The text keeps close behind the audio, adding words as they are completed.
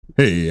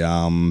Hey,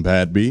 I'm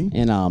Pat B.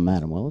 And I'm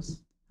Adam Willis.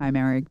 I'm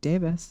Eric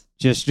Davis.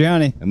 Just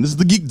Johnny. And this is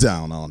the Geek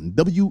Down on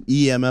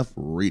WEMF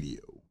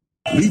Radio.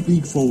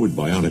 Leaping forward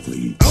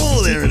bionically.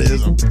 Oh, there it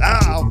is. I'm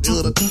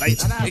feeling it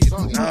tonight.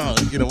 Oh,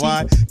 you know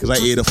why? Because I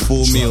ate a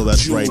full meal.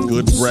 That's right.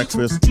 Good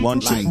breakfast,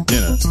 lunch, and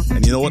dinner.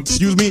 And you know what?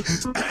 Excuse me.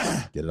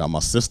 Get it out of my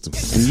system.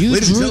 And you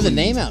drew the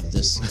name out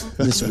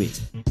this week.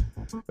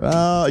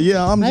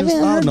 Yeah, I haven't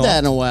heard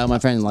that in a while, my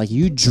friend. Like,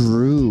 you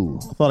drew.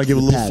 I thought I'd give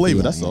it a little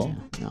flavor, that's all.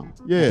 No.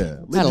 Yeah.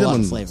 Had a lot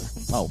of flavor.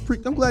 Oh,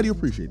 I'm glad you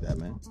appreciate that,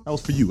 man. That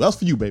was for you. That was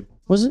for you, baby.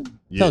 Was it?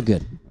 Yeah. Felt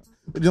good. Ladies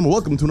and gentlemen,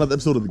 welcome to another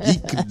episode of the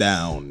Geek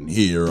Down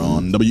here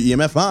on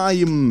WEMF. I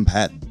am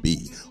Pat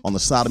B. On the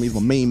side of me is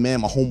my main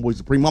man, my homeboy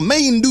supreme, my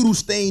main doodle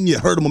stain. You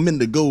heard him a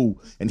minute ago,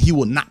 and he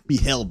will not be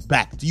held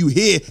back. Do you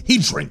hear? He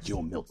drank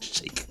your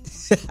milkshake.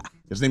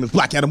 His name is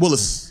Black Adam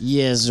Willis.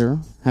 Yes, sir.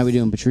 How we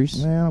doing,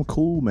 Patrice? Man, I'm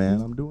cool,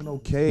 man. I'm doing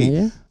okay.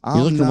 Yeah?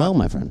 You're looking well,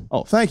 my friend.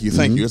 Oh, thank you,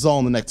 thank you. It's all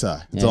in the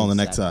necktie. It's all in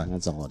the exactly. necktie.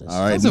 That's all it is. All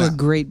right. Also a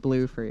great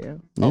blue for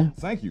you. Yeah. Oh,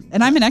 thank you.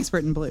 And I'm an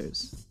expert in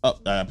blues.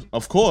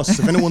 Of course.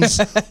 If anyone's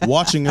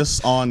watching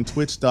us on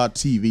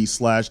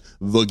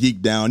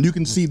twitch.tv/thegeekdown, you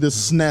can see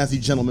this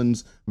snazzy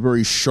gentleman's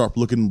very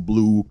sharp-looking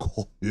blue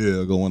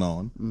hair going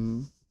on.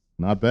 Mm.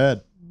 Not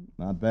bad.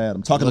 Not bad.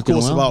 I'm talking, of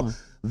course, about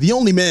the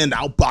only man to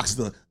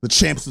outbox the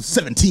champs of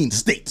 17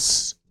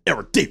 states,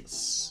 Eric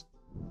Davis.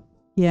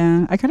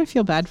 Yeah, I kind of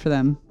feel bad for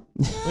them.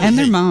 And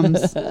their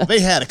moms. They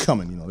had it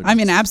coming, you know. I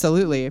mean,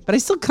 absolutely. But I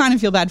still kind of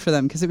feel bad for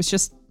them because it was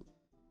sad.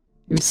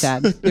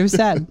 It was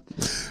sad.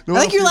 No, I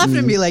like you're laughing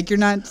at me like you're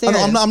not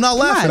serious. I'm not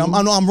laughing.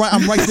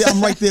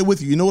 I'm right there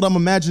with you. You know what I'm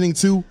imagining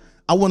too?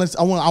 I want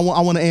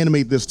to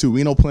animate this too.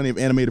 We know plenty of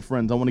animated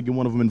friends. I want to get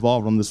one of them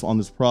involved on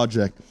this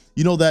project.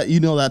 You know that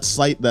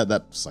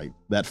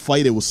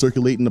fight it was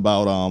circulating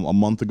about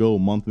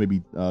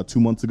maybe 2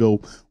 months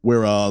ago,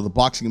 where the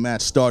boxing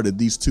match started.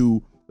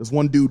 This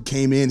one dude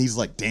came in. He's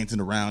like dancing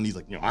around. He's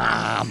like,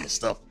 I'm the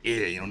stuff.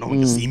 Yeah, no one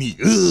can see me.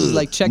 He's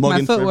like, check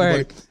my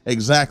footwork.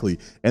 Exactly.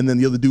 And then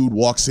the other dude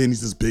walks in.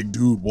 He's this big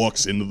dude.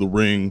 Walks into the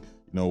ring.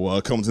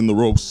 Comes in the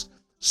ropes.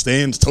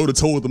 Stands toe to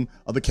toe with him.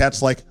 Other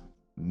cat's like,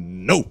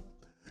 no.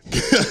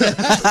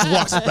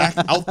 Walks back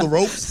out the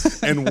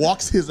ropes and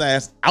walks his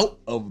ass out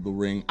of the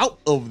ring, out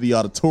of the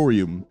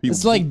auditorium.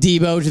 It's like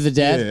Debo to the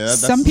dead. Yeah,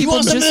 some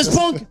people just this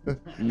punk.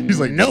 He's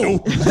like,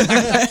 no.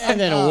 And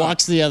then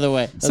walks the other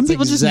way. Some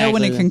people just know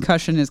when a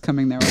concussion is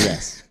coming their way.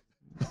 Yes.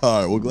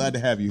 All right, we're glad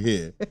to have you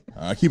here.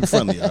 Keep it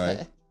friendly, all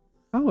right?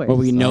 Always. Well,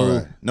 we know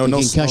right. no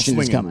concussion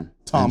is coming.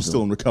 Tom's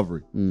still in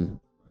recovery.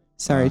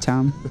 Sorry,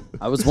 Tom.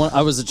 I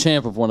was a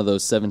champ of one of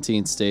those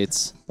 17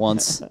 states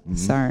once.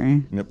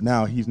 Sorry. Yep.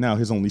 Now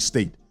his only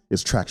state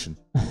is traction.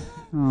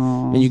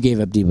 Oh. And you gave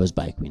up Debo's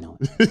bike. We know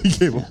it. He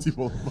gave up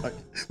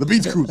the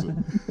beach cruiser.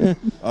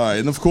 All right,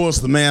 and of course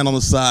the man on the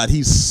side,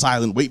 he's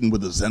silent, waiting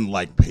with a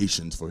zen-like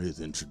patience for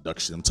his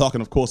introduction. I'm talking,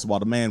 of course,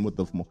 about a man with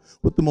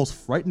the most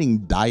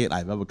frightening diet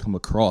I've ever come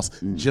across.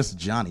 Just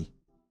Johnny.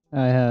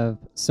 I have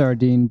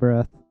sardine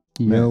breath.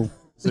 Yo. Man.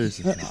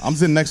 Seriously, I'm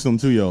sitting next to him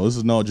too, yo. This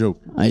is no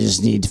joke. I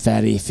just need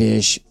fatty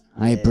fish,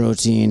 high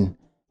protein,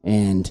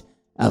 and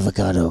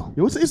avocado.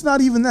 Yo, it's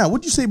not even that.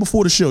 What'd you say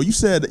before the show? You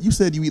said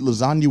you eat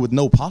lasagna with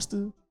no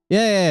pasta?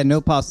 Yeah,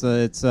 no pasta.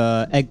 It's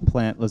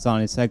eggplant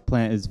lasagna. So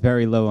eggplant is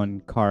very low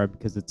on carb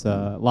because it's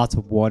lots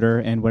of water,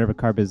 and whatever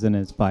carb is in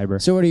it is fiber.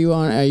 So what are you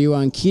on? Are you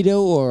on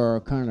keto or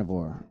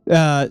carnivore?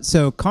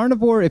 So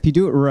carnivore, if you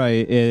do it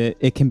right,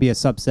 it can be a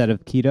subset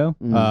of keto.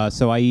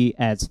 So I eat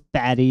as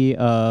fatty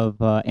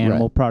of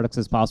animal products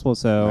as possible.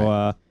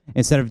 So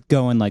instead of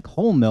going like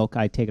whole milk,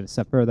 I take it a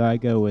step further. I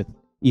go with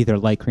either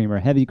light cream or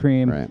heavy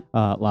cream,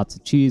 lots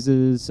of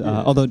cheeses,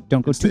 although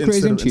don't go too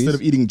crazy on cheese. Instead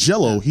of eating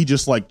Jell-O, he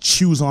just like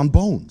chews on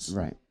bones.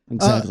 Right.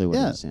 Exactly what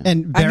it is. Yeah.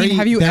 And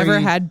have you ever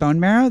had bone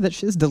marrow? That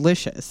shit is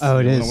delicious. Oh,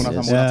 it is. When I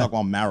talk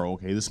about marrow,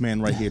 okay, this man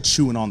right here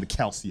chewing on the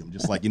calcium,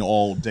 just like,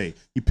 all day.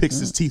 He picks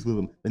his teeth with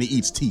him, then he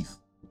eats teeth.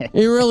 It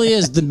really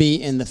is the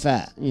meat and the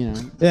fat,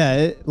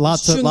 Yeah,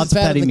 lots of fat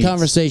fatty of the meats.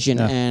 conversation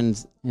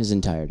and his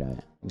entire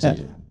diet.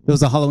 Exactly. Yeah. There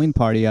was a Halloween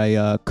party.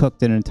 I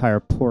cooked an entire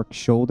pork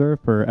shoulder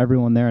for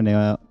everyone there, and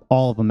they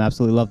all of them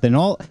absolutely loved it. And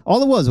all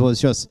it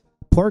was just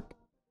pork,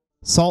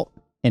 salt,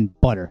 and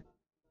butter.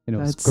 And it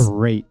was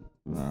great.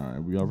 All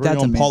right, we are very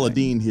on Paula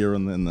Dean here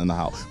in the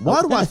house.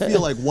 Why do I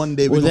feel like one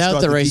day without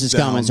the racist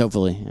comments,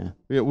 hopefully?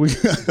 Yeah, we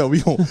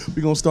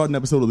gonna start an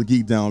episode of the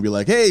Geek Down and be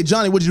like, "Hey,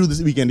 Johnny, what'd you do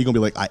this weekend?" He's gonna be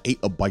like, "I ate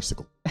a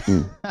bicycle."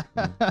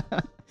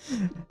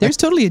 There's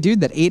totally a dude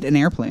that ate an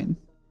airplane.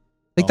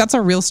 Like that's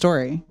a real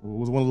story. It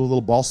was one of those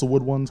little balsa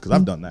wood ones because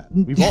I've done that.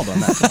 We've all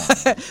done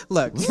that.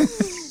 Look.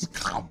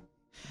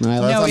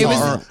 No,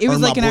 it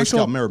was like an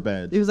actual merit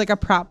badge. It was like a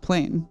prop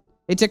plane.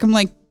 It took him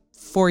like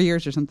 4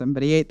 years or something,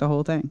 but he ate the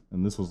whole thing.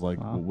 And this was like,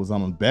 was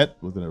on a bet?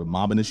 Was it a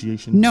mob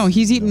initiation? No,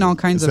 he's eaten all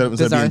kinds of bizarre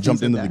instead of being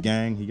jumped things into like the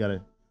gang.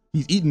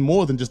 He's eaten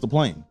more than just a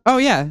plane. Oh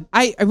yeah,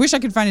 I wish I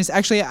could find his.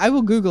 Actually, I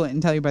will Google it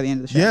and tell you by the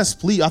end of the show. Yes,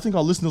 please. I think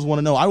our listeners want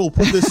to know. I will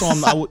put this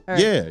on.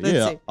 Right,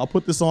 see. I'll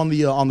put this on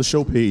the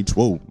show page.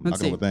 Whoa, Let's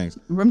see. thanks.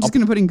 I'm just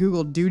gonna put in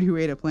Google "dude who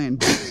ate a plane."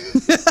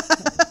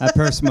 That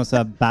person must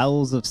have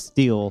bowels of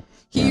steel.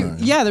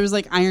 Yeah, there was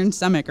like iron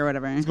stomach or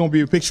whatever. It's gonna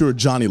be a picture of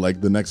Johnny, like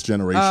the next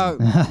generation.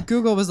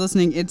 Google was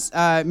listening. It's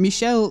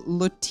Michel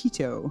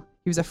Lotito.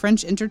 He was a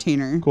French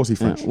entertainer. Of course, he's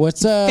French.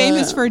 What's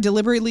Famous for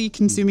deliberately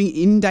consuming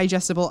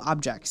indigestible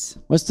objects.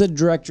 What's the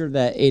director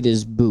that ate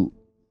his boot?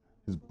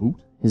 His boot?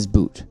 His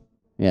boot.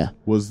 Yeah.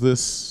 Was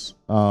this?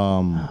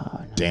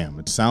 Damn!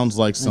 It sounds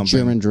like A something.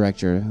 German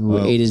director who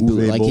ate his boot.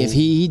 Uwe Like Boll. if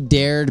he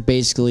dared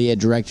basically a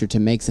director to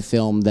make the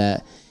film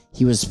that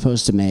he was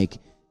supposed to make,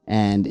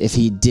 and if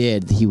he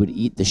did, he would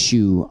eat the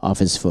shoe off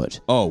his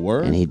foot. Oh,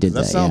 word! And he did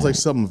that. That sounds yeah. like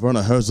something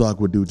Werner Herzog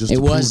would do just It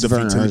to prove was the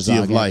Werner futility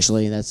Herzog, of life.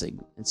 actually. It's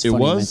It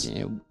funny was? you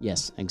mention it.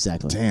 Yes,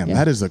 exactly. Damn, yeah.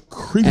 that is a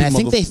creepy. And I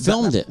think they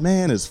filmed that it.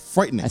 Man is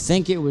frightening. I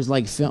think it was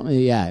like film.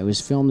 Yeah, it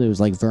was filmed. It was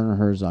like Werner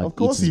Herzog. Of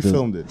course, eats his he boot.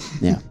 filmed it.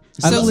 Yeah.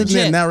 I So love this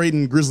man legit.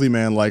 narrating Grizzly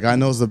Man like, I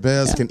know the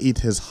bears can eat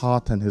his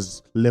heart and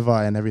his liver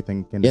and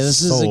everything. And Yeah, his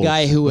this is a soul,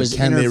 guy who but was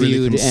can they really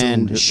interviewed consume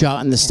and it?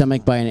 shot in the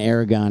stomach by an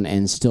air gun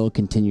and still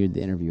continued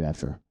the interview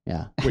after.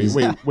 Yeah. Wait.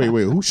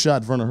 Who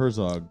shot Werner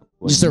Herzog?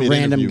 Like, Just a random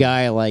mid-interview?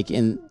 guy, like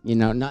in,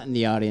 not in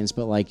the audience,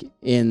 but like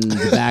in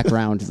the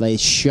background. They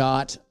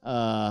shot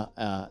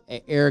an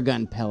air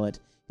gun pellet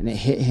and it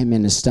hit him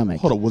in his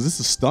stomach. Hold on, was this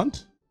a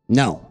stunt?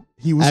 No,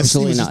 He was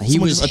absolutely not. He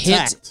someone was just hit.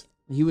 attacked.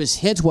 He was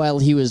hit while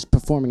he was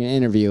performing an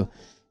interview,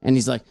 and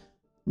he's like,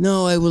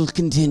 "No, I will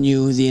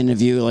continue the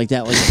interview," like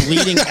that, like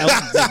bleeding out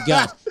the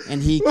gut,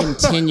 and he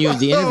continued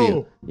the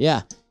interview.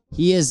 Yeah.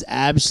 He is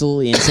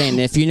absolutely insane.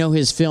 If you know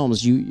his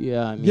films,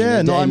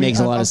 it makes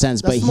a lot of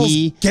sense. That's But the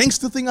he, most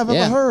gangster thing I've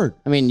yeah. ever heard.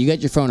 I mean, you got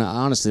your phone out.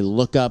 Honestly,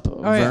 look up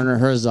yeah. Werner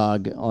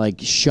Herzog, like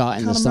shot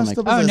in the Kinda messed stomach.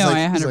 up. Oh, It's no, like-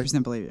 I it's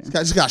 100% believe you. This guy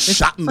just got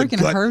shot in the freaking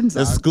gut.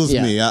 Herzog. Excuse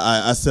Yeah. me.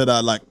 I said I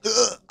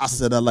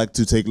like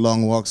to take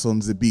long walks on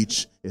the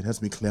beach. It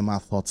helps me clear my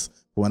thoughts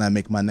for when I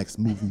make my next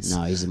movies.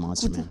 No, he's a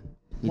monster, man.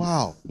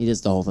 Wow. He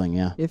does the whole thing,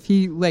 yeah. If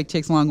he like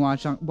takes long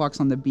walks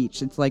on the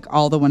beach, it's like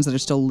all the ones that are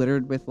still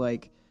littered with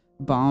like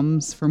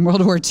bombs from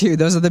World War II.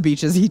 Those are the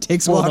beaches he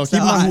takes Well, no, walks keep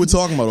in mind on. who we're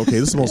talking about. Okay,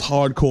 this is the most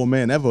hardcore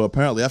man ever.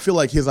 Apparently, I feel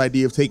like his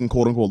idea of taking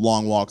 "quote unquote"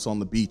 long walks on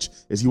the beach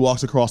is he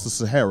walks across the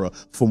Sahara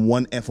from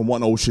one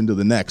ocean to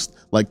the next.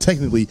 Like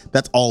technically,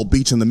 that's all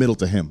beach in the middle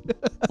to him.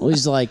 Well,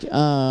 he's like,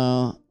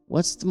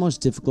 what's the most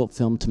difficult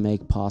film to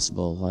make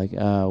possible? Like,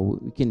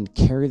 we can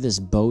carry this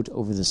boat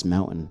over this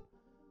mountain.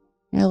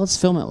 Yeah, let's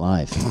film it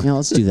live. Yeah,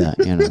 let's do that.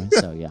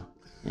 So yeah.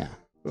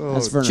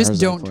 That's Werner Just Herzog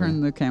don't for turn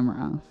you. the camera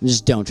off.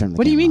 Just don't turn the.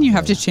 What do you camera mean you off,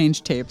 have to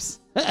change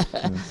tapes?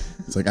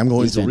 It's like I'm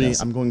going He's to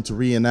fantastic.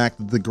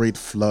 reenact the Great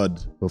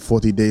Flood for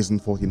 40 days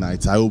and 40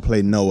 nights. I will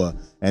play Noah,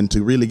 and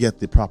to really get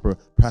the proper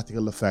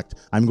practical effect,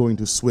 I'm going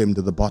to swim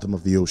to the bottom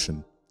of the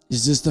ocean.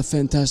 Is this the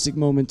fantastic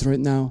moment right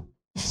now?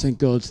 Thank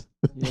God.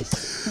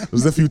 Yes.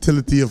 There's the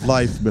futility of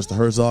life, Mr.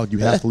 Herzog. You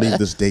have to leave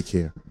this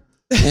daycare.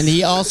 And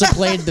he also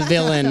played the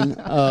villain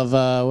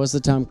of what's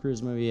the Tom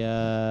Cruise movie?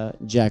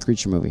 Jack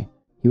Reacher movie.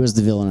 He was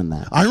the villain in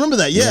that. I remember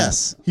that. Yeah,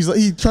 Yes.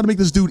 He tried to make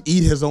this dude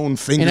eat his own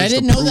fingers. And I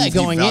didn't to know that prove he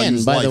going in,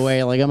 values by the life.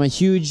 way. Like, I'm a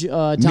huge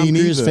Tom Me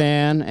Cruise neither.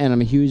 fan, and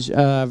I'm a huge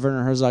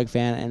Werner Herzog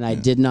fan, and I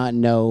did not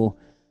know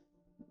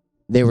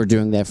they were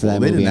doing that for Well,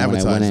 that they movie. didn't And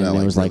when I went advertise in, that, it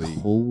like, was like, really.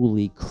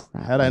 holy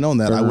crap. Had I known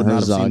that, I Werner would not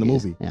have seen Herzog the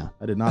is- movie. yeah.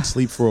 I did not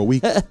sleep for a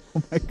week.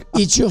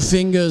 Eat your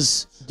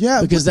fingers.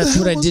 Yeah, Because what the that's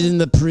what hell I was did it? in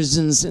the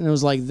prisons, and it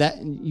was like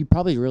that. You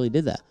probably really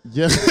did that.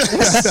 Yeah,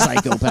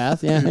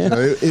 Psychopath, yeah.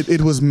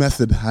 it was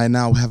method. I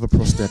now have a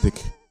prosthetic.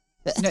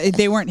 No,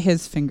 they weren't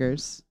his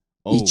fingers.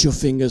 Eat your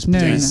fingers, No,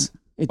 no, please.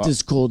 It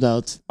is cold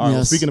out. All right, well,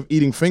 Yes. speaking of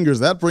eating fingers,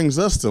 that brings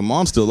us to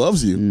Monster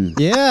Loves You.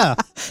 Yeah.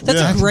 That's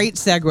Yeah. a great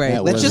segue.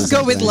 That Let's was just a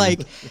go with segue. like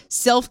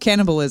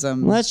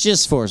self-cannibalism. Let's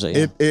just force it.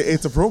 Yeah.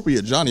 It's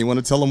appropriate, Johnny. You want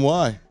to tell them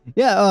why?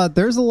 Yeah,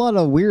 there's a lot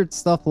of weird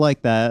stuff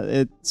like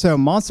that. So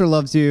Monster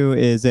Loves You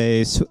is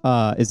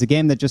a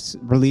game that just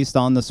released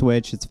on the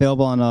Switch. It's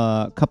available on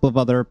a couple of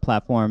other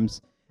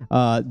platforms.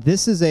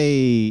 This is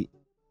a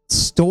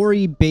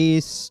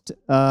story-based,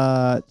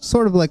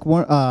 sort of like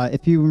one.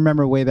 If you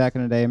remember way back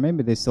in the day,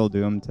 maybe they still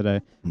do them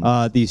today.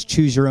 These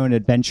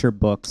choose-your-own-adventure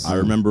books. I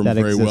remember them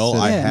that very well.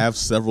 existed. I Yeah. have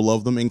several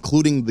of them,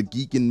 including the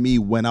Geek and Me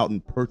went out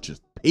and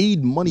purchased,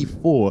 paid money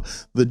for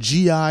the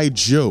G.I.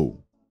 Joe.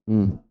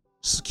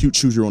 Cute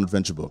choose your own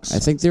adventure books. I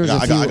think there was I a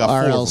got- few I got 4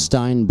 of R.L. them.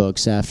 Stein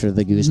books after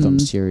the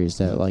Goosebumps series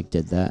that like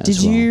did that. Did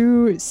as well.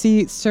 you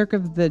see Cirque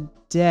of the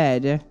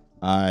Dead?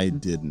 I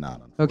did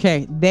not.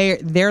 Okay,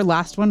 their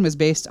last one was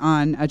based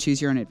on a Choose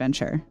Your Own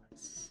Adventure.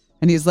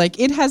 And he's like,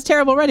 it has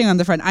terrible writing on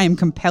the front. I am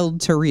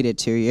compelled to read it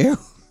to you.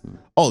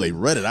 Oh, they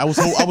read it. I was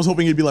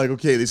hoping it'd be like,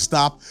 okay, they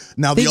stop.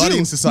 Now They the do.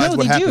 audience decides No,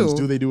 what they happens.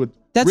 do. Do they do it?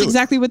 That's Really?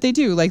 exactly what they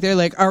do. Like, they're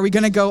like, are we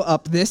going to go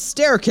up this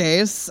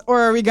staircase or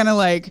are we going to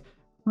like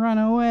run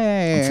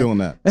away? I'm feeling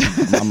that.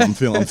 I'm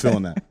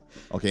feeling that.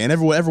 Okay, and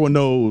everyone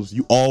knows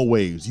you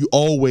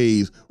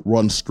always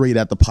run straight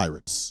at the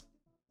pirates.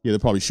 Yeah, they'll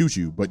probably shoot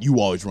you, but you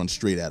always run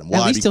straight at them. Why?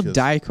 At least he'll Because-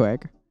 die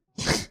quick.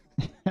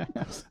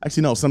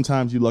 Actually, no.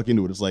 Sometimes you luck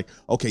into it. It's like,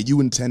 okay,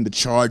 you intend to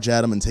charge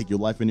at them and take your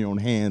life in your own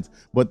hands,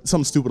 but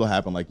something stupid will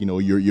happen. Like,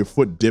 your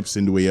foot dips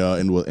into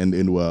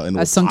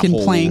a sunken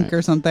pothole. plank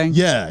or something.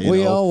 Yeah,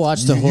 We all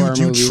watch the horror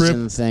movies trip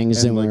and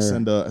things, and like we're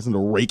send a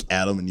rake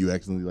at them, and you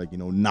accidentally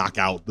knock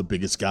out the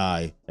biggest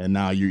guy, and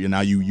now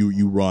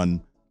you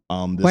run.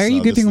 Why are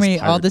you giving me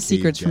all the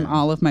secrets from from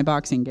all of my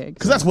boxing gigs?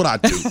 Because that's what I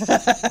do.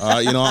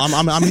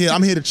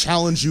 I'm here to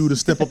challenge you to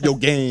step up your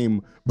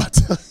game. But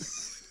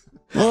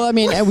well, I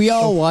mean, we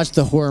all watch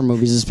the horror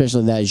movies,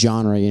 especially that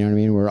genre. You know what I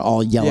mean? We're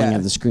all yelling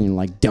at the screen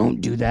like,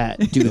 "Don't do that,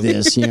 do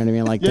this." You know what I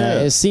mean? Like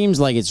that. It seems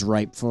like it's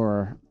ripe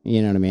for.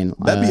 You know what I mean?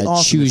 That'd be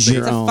awesome. Choose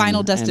your It's a own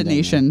Final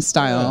Destination ending.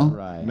 style.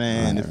 Right.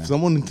 man, if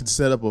someone could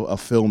set up a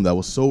film that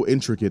was so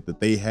intricate that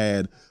they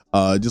had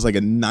just like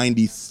a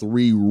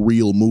 93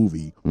 reel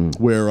movie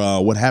where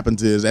what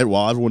happens is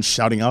while everyone's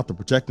shouting out, the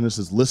protagonist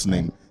is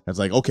listening. It's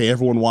like, okay,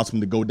 everyone wants me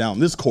to go down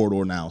this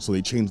corridor now, so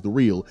they change the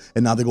reel,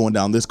 and now they're going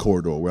down this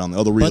corridor. Where on the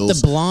other reels,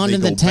 But the blonde they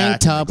in the go tank back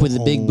and top they with go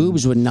the big home.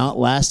 boobs would not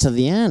last to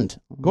the end.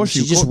 Of course she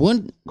she- just of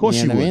wouldn't. Of course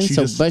you she know what I would. mean? She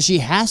So, just- but she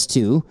has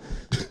to.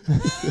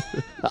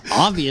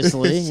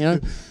 Obviously, you know.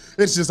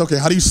 It's just, okay,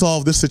 how do you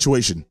solve this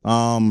situation?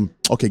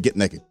 Okay, get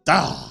naked.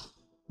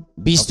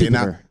 Be Okay, stupid.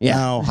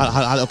 now,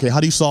 how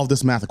do you solve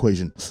this math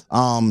equation?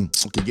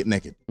 Okay, get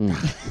naked.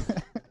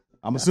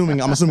 I'm assuming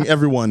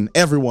everyone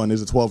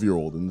is a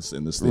 12-year-old in this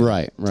thing.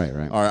 Right. All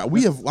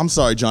right, I'm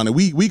sorry, Johnny.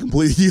 We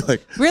completely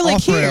We're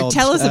like, here, Off-railed.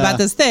 tell us about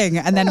this thing,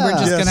 and then we're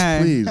just yes,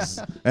 gonna. please.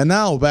 And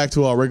now back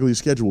to our regularly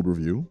scheduled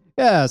review.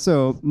 Yeah,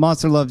 so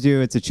Monster Loves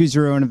You. It's a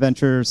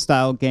choose-your-own-adventure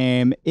style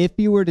game. If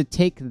you were to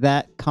take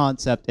that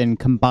concept and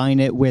combine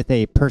it with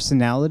a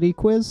personality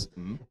quiz,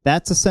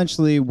 that's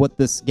essentially what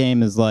this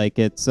game is like.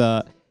 It's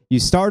you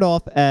start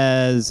off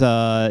as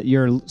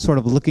you're sort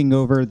of looking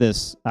over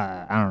this,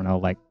 I don't know,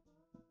 like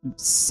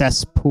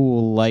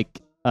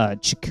cesspool-like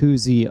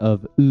jacuzzi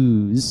of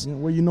ooze. Yeah,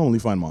 where you normally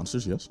find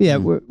monsters, yes. Yeah,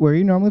 where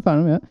you normally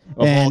find them, yeah.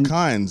 Of all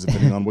kinds,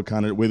 depending on what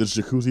kind of way this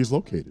jacuzzi is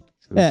located.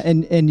 Yeah,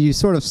 and you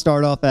sort of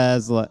start off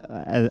as,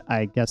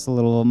 I guess, a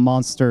little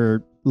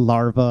monster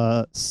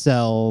larva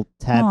cell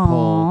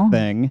tadpole Aw.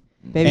 thing.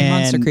 Baby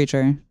monster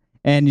creature.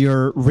 And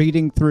you're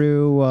reading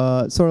through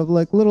sort of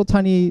like little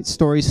tiny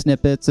story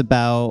snippets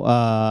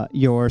about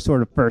your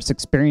sort of first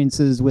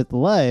experiences with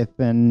life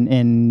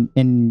and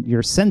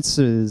your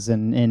senses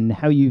and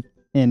how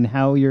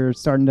you're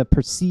starting to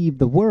perceive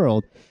the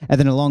world. And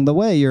then along the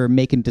way, you're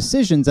making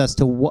decisions as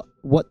to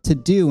what to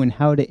do and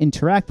how to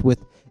interact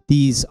with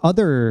these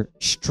other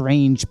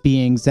strange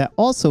beings that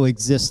also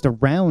exist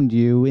around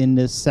you in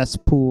this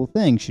cesspool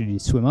thing. Should you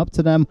swim up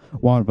to them?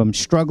 One of them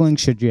struggling.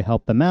 Should you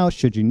help them out?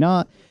 Should you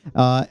not?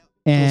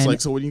 It's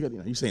like, so when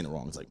you're saying it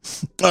wrong. It's like,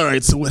 all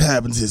right, so what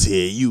happens is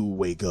here, you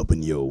wake up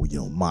in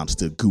your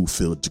monster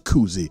goo-filled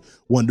jacuzzi,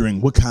 wondering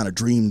what kind of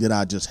dream did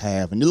I just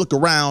have? And you look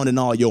around and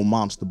all your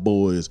monster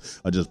boys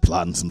are just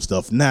plotting some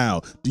stuff.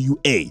 Now, do you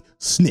A,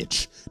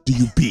 snitch? Do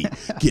you B,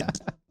 get...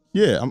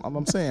 Yeah,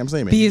 I'm saying,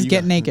 man. B is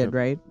get naked,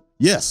 right?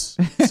 Yes.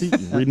 See,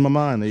 you're reading my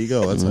mind. There you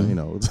go. That's so these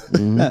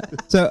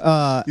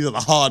are the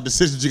hard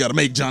decisions you got to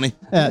make, Johnny.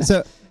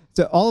 so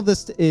all of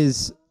this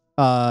is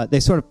they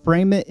sort of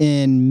frame it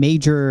in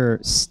major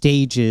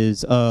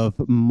stages of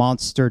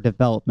monster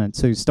development.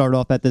 So you start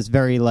off at this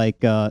very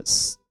like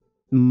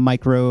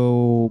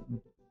micro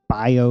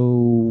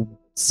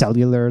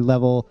biocellular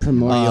level,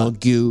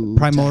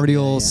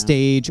 primordial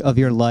stage of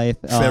your life.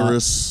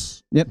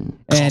 Ferrous. Yep.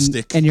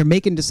 Caustic. And you're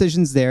making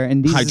decisions there,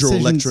 and these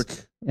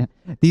Hydroelectric.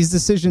 these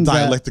decisions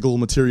Dialectical,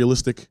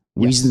 materialistic.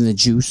 Wheezing the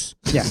juice.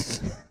 yeah.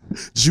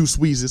 Juice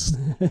wheezes.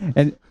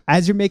 And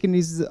as you're making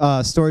these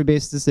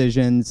story-based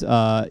decisions,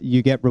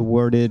 you get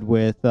rewarded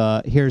with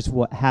here's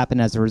what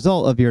happened as a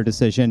result of your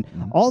decision.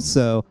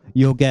 Also,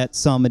 you'll get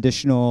some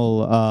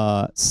additional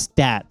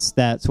stats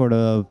that sort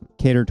of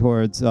cater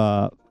towards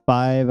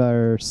 5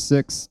 or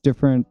 6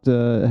 different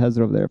has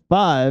it over there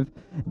 5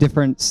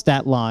 different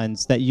stat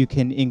lines that you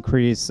can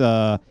increase.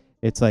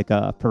 It's like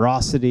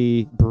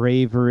ferocity,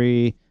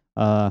 bravery,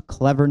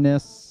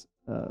 cleverness,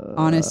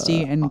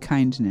 Honesty and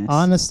kindness.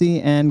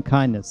 honesty and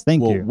kindness.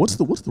 Thank you. What's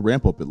the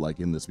ramp up bit like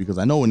in this? Because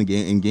I know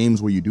in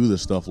games where you do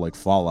this stuff like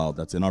Fallout,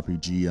 that's an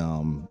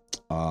RPG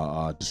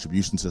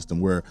distribution system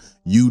where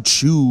you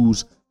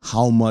choose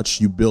how much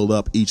you build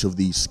up each of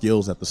these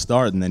skills at the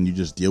start, and then you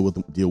just deal with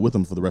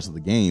them for the rest of the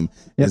game.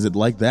 Yep. Is it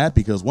like that?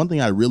 Because one thing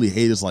I really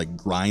hate is like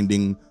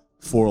grinding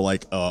for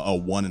like a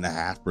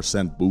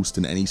 1.5% boost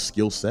in any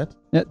skill set.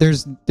 Yeah,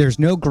 there's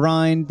no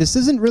grind. This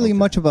isn't really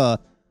much of a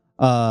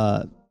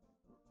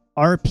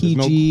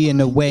RPG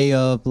in a way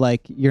of like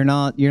you're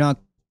not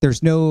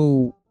there's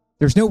no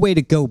way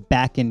to go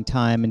back in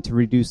time and to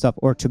redo stuff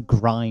or to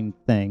grind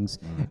things.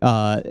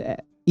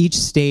 Each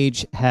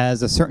stage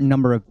has a certain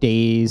number of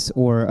days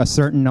or a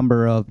certain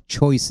number of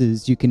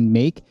choices you can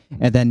make,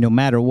 and then no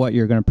matter what,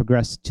 you're going to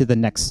progress to the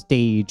next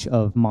stage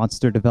of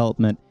monster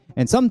development.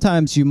 And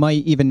sometimes you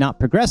might even not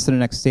progress to the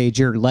next stage.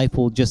 Your life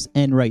will just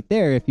end right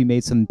there if you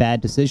made some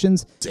bad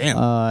decisions.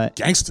 Damn,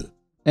 gangster.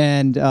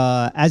 And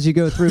as you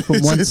go through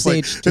from one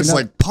stage to it's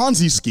another, like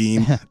Ponzi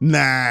scheme.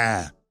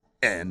 Nah.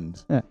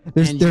 End.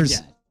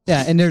 there's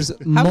How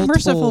multiple.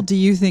 merciful do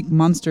you think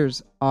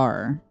monsters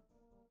are?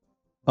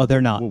 Oh,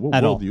 they're not What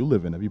at world all. do you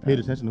live in? Have you paid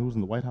attention to who's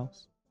in the White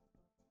House?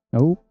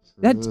 Nope.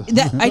 That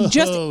I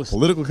just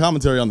Political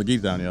commentary on the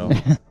Geek Down, yo.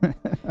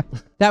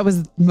 that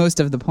was most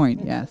of the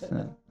point. Yes.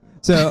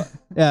 So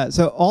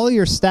so all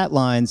your stat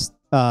lines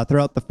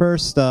throughout the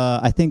first,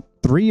 I think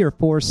 3 or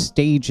 4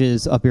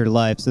 stages of your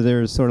life. So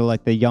there's sort of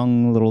like the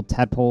young little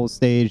tadpole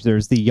stage.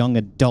 There's the young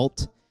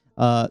adult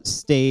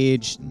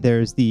stage.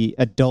 There's the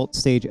adult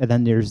stage, and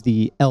then there's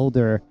the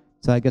elder.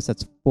 So I guess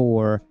that's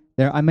 4.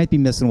 There, I might be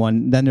missing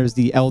one. Then there's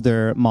the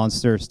elder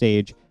monster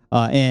stage,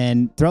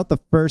 and throughout the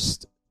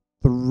first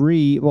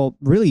 3, well,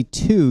 really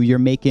 2, you're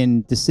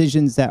making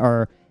decisions that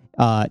are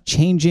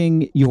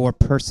changing your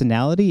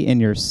personality and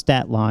your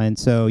stat line,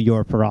 so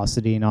your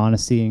ferocity and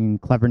honesty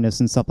and cleverness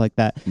and stuff like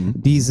that.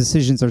 These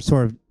decisions are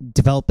sort of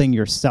developing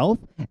yourself,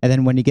 and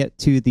then when you get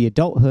to the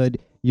adulthood,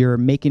 you're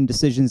making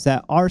decisions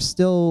that are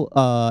still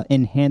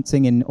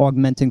enhancing and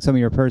augmenting some of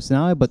your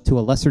personality, but to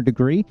a lesser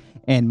degree,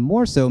 and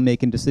more so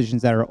making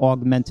decisions that are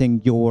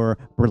augmenting your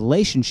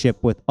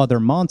relationship with other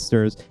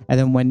monsters. And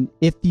then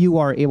if you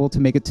are able to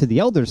make it to the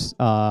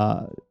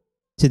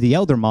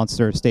elder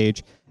monster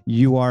stage,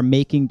 you are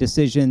making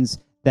decisions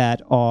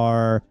that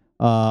are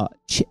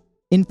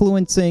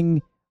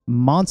influencing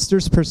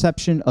monsters'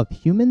 perception of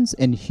humans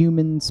and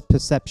humans'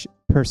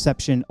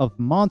 perception of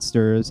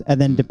monsters.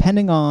 And then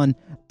depending on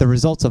the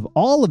results of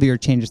all of your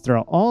changes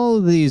throughout all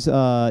of these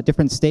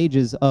different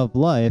stages of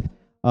life,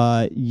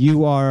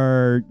 you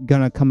are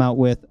going to come out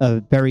with a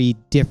very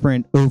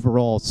different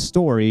overall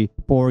story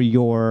for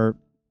your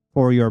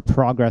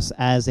progress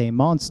as a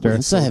monster.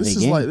 It's a heavy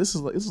game. This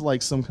is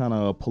like some kind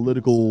of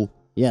political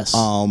Yes.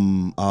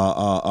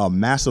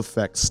 Mass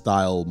Effect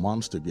style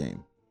monster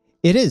game.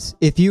 It is.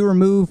 If you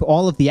remove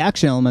all of the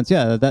action elements,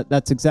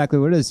 that's exactly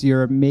what it is.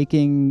 You're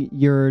making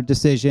your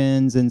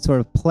decisions and sort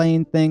of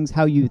playing things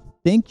how you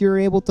think you're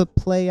able to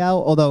play out,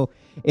 although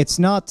it's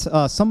not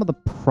some of the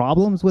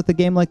problems with a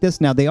game like this.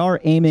 Now, they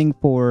are aiming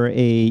for a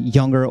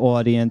younger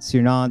audience.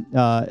 You're not,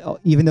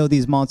 even though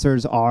these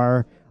monsters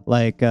are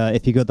like,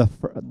 if you go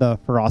the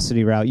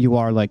ferocity route, you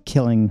are like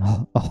killing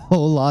a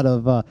whole lot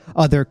of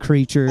other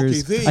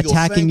creatures,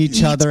 attacking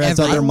each other as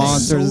other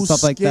monsters and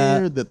stuff like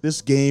that. That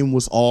this game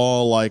was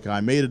all like,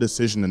 I made a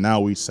decision and now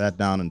we sat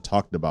down and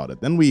talked about it.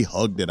 Then we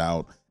hugged it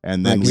out.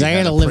 And then we I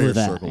had gotta a live prayer with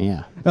that. circle.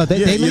 Yeah. No,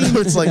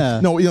 It's like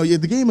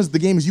the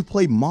game is you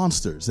play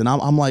monsters, and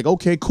I'm like,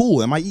 okay,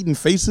 cool. Am I eating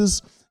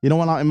faces? You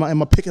know,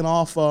 am I picking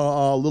off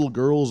little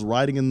girls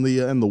riding in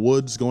the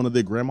woods, going to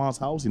their grandma's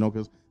house? You know,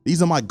 because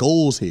these are my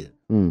goals here.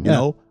 You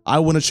know, I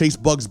want to chase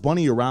Bugs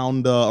Bunny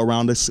around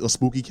a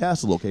spooky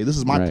castle. Okay, this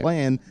is my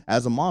plan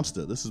as a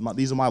monster.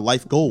 These are my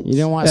life goals. You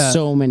don't want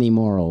so many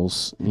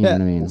morals. You know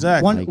what I mean?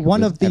 Exactly.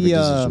 One of every the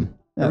decision.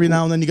 Every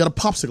now and then you got a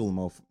popsicle them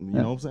off. You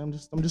know what I'm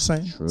saying? I'm just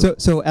saying.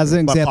 So as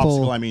an By example,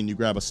 popsicle, I mean you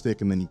grab a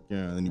stick and then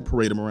you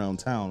parade them around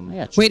town.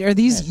 Wait, are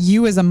these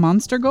you as a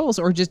monster goals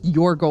or just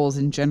your goals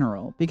in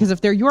general? Because if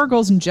they're your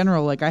goals in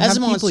general, like I As have a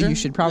people monster, you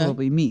should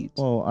probably meet.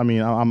 Well, I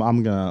mean,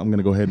 I'm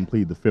gonna go ahead and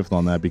plead the fifth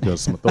on that because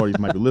some authorities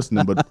might be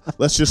listening. But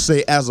let's just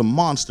say, as a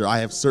monster, I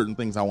have certain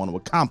things I want to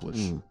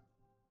accomplish.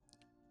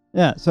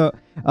 Yeah. So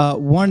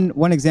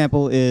one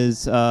example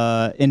is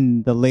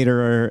in the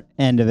later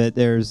end of it.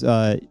 There's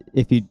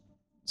if you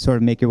sort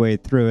of make your way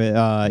through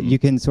it, you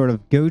can sort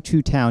of go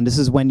to town. This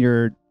is when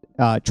you're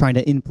trying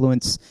to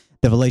influence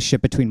the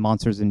relationship between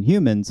monsters and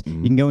humans.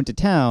 You can go into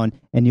town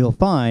and you'll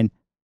find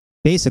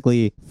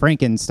basically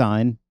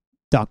Frankenstein,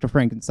 Dr.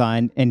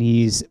 Frankenstein, and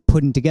he's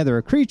putting together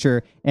a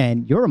creature,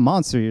 and you're a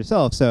monster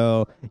yourself.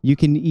 So you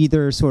can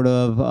either sort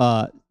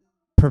of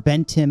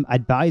prevent him,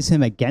 advise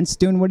him against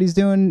doing what he's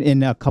doing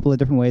in a couple of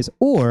different ways,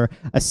 or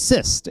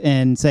assist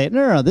and say,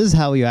 no, this is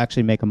how you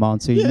actually make a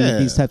monster. You need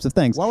these types of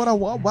things. Why would I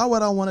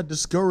want to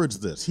discourage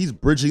this? He's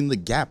bridging the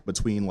gap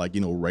between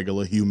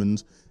regular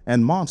humans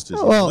and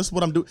monsters. Well, this is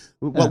what I'm doing.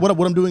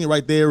 What I'm doing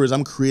right there is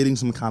I'm creating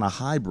some kind of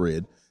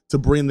hybrid to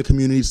bring the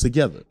communities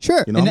together.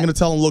 Sure. I'm going to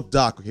tell him, look,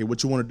 Doc, okay,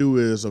 what you want to do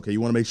is, okay,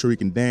 you want to make sure he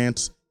can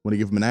dance. You want to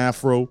give him an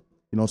afro.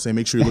 You know what I'm saying?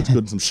 Make sure he looks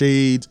good in some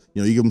shades.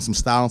 You give him some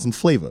style and some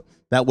flavor.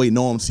 That way,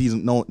 no one sees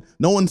him. No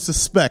one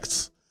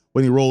suspects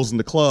when he rolls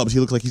into clubs. He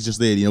looks like he's just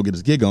there to get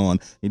his gig on.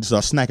 He just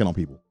starts snacking on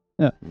people.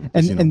 Yeah,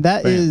 and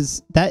that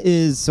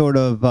is sort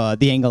of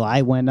the angle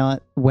I went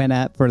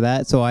at for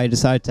that. So I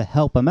decided to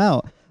help him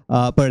out.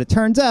 But it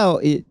turns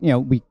out,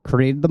 we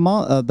created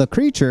the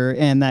creature,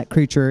 and that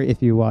creature,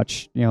 if you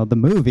watch, the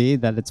movie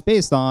that it's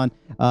based on,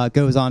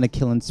 goes on a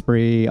killing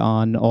spree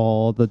on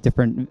all the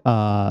different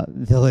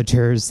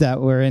villagers that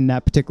were in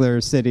that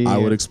particular city. I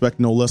would expect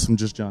no less from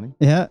just Johnny.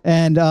 Yeah,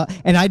 and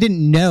I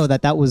didn't know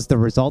that was the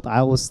result.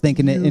 I was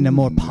thinking it in a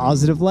more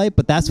positive light,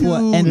 but that's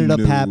what ended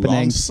up happening.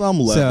 On some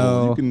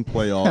level, you can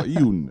play all.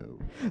 You knew.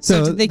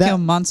 So did they kill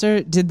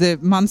monster? Did the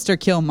monster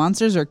kill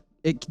monsters, or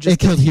It just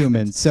killed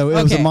humans. So it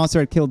was a Okay. monster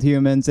that killed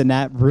humans, and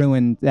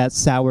that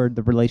soured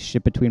the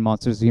relationship between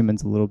monsters and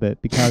humans a little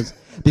bit because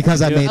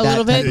I made a that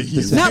little type bit. of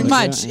decision. Not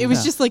much. It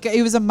was just like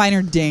it was a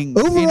minor ding.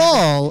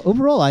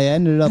 Overall, I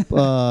ended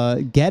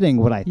up getting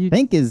what I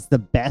think is the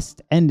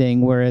best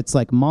ending, where it's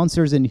like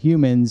monsters and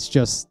humans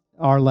just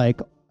are like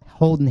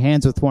holding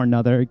hands with one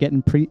another,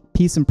 getting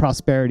peace and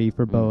prosperity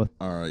for both.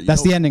 All right,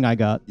 that's the ending I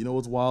got. You know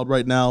what's wild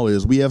right now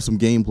is we have some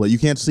gameplay. You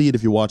can't see it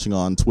if you're watching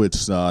on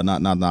Twitch.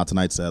 Not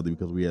tonight, sadly,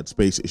 because we had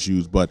space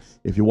issues. But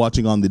if you're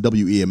watching on the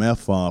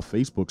WEMF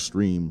Facebook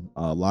stream,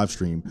 live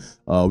stream,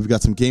 we've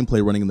got some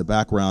gameplay running in the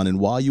background. And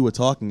while you were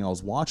talking, I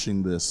was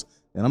watching this,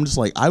 and I'm just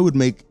like, I would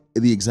make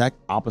the exact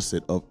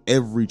opposite of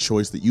every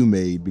choice that you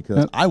made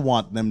because I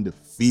want them to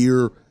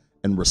fear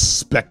and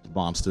respect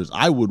monsters.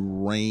 I would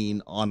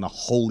rain on the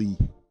holy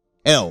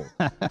hell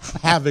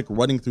havoc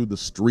running through the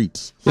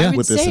streets. I would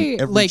with this say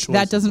in every like choice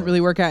that doesn't really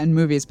work out in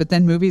movies, but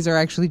then movies are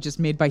actually just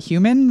made by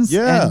humans,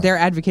 and they're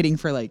advocating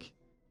for like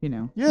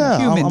humans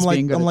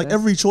being good. I'm at like this.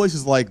 every choice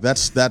is like that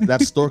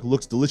stork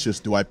looks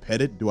delicious. Do I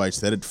pet it? Do I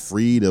set it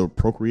free to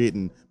procreate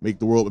and make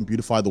the world and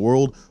beautify the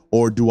world,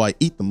 or do I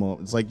eat them?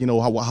 It's like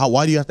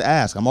why do you have to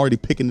ask? I'm already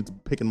picking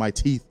my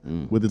teeth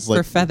with its like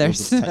for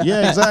feathers.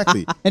 Yeah,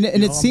 exactly. And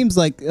it seems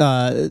like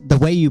the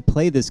way you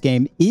play this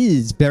game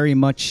is very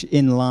much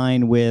in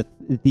line with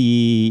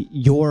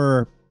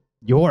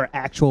your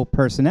actual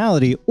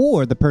personality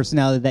or the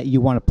personality that you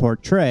want to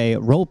portray,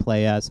 role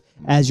play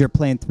as you're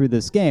playing through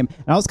this game.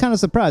 And I was kind of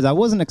surprised. I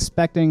wasn't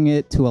expecting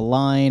it to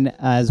align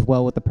as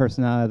well with the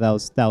personality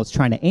that I was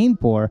trying to aim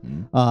for,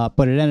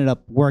 but it ended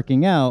up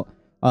working out.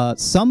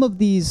 Some of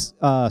these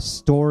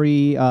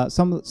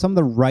some of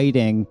the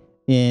writing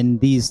in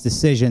these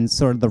decisions,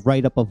 sort of the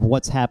write-up of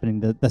what's happening,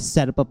 the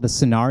setup of the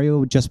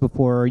scenario just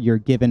before you're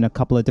given a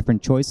couple of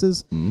different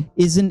choices,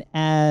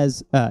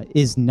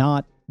 is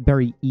not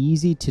very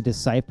easy to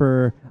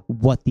decipher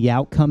what the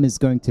outcome is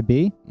going to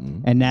be.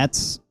 And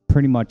that's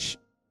pretty much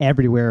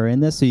everywhere in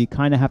this. So you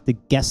kind of have to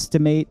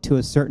guesstimate to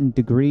a certain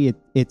degree.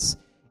 It's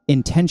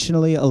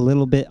intentionally a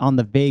little bit on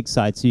the vague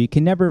side. So you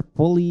can never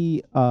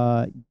fully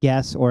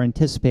guess or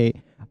anticipate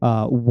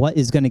what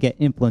is going to get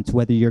influenced,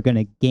 whether you're going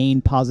to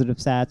gain positive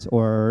stats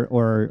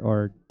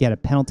or get a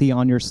penalty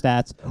on your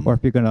stats, or if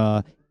you're going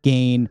to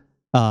gain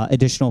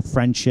additional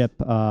friendship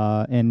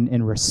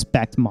and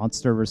respect,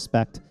 monster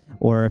respect,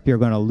 or if you're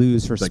going to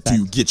lose respect. Like,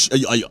 do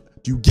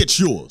you get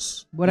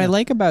yours? What I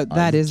like about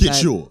that is get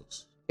that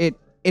yours.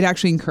 it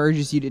actually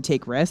encourages you to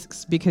take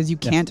risks because you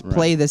can't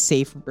play the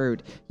safe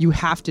route. You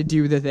have to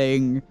do the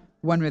thing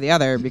one or the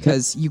other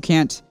because you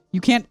can't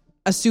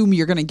assume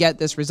you're going to get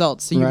this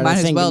result. So you might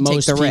as well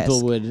take the risk.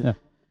 Most people would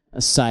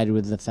side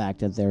with the fact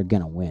that they're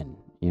going to win.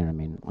 You know what I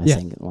mean? I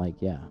think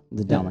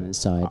the dominant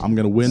side. I'm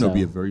gonna win or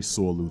be a very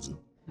sore loser.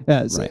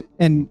 Right.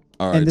 And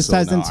all right, this so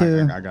ties now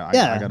into I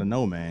got to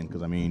know, man,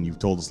 because I mean you've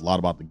told us a lot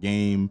about the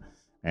game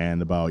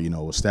and about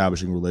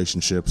establishing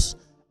relationships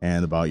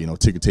and about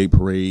ticker tape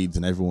parades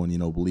and everyone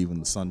believing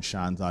the sun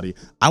shines out of you.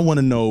 I want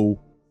to know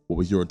what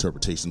was your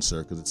interpretation,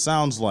 sir, because it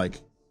sounds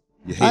like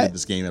you hated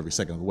this game every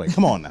second of the way.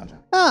 Come on now, John.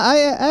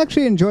 I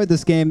actually enjoyed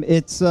this game.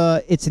 It's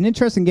an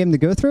interesting game to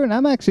go through, and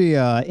I'm actually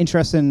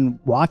interested in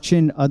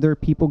watching other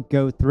people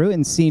go through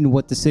and seeing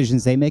what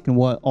decisions they make and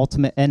what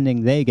ultimate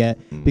ending they get.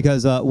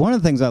 Because one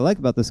of the things I like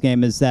about this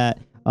game is that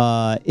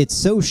it's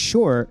so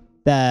short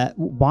that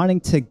wanting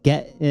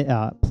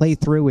to play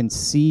through and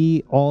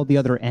see all the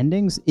other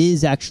endings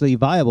is actually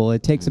viable.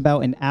 It takes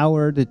about an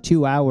hour to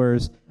 2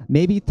 hours,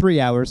 maybe 3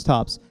 hours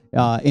tops,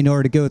 in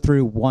order to go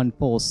through one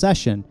full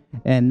session.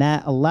 And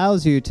that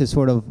allows you to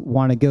sort of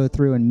want to go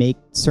through and make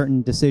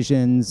certain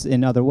decisions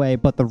in other way.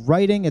 But the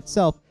writing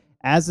itself,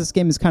 as this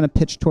game is kind of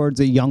pitched towards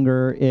a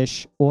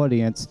younger-ish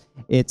audience,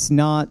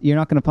 you're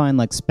not going to find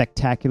like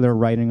spectacular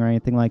writing or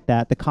anything like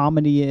that. The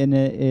comedy in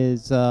it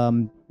is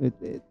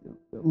it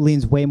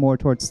leans way more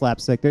towards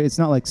slapstick. It's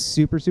not like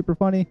super, super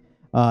funny.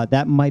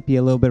 That might be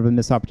a little bit of a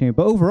missed opportunity.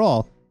 But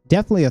overall,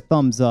 definitely a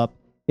thumbs up.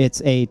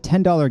 It's a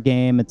 $10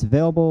 game. It's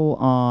available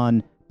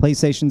on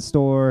PlayStation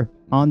Store,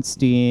 on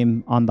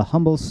Steam, on the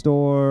Humble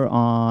Store,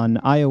 on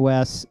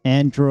iOS,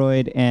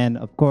 Android, and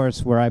of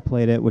course where I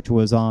played it, which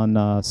was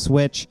on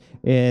Switch.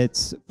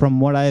 It's, from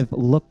what I've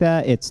looked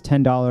at, it's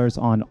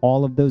 $10 on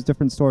all of those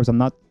different stores. I'm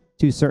not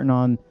too certain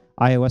on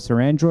iOS or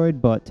Android,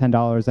 but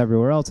 $10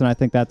 everywhere else, and I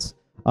think that's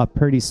a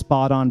pretty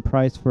spot-on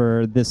price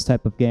for this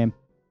type of game.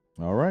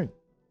 All right.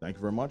 Thank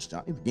you very much,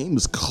 Johnny. The game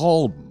is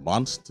called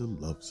Monster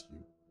Loves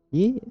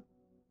You. Yeah.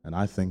 And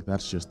I think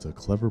that's just a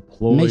clever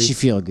ploy. Makes you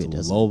feel good, to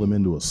doesn't lull them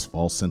into a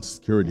false sense of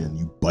security and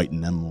you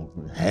biting them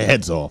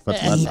heads off.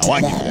 That's how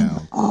I get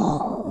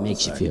down.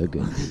 Makes you feel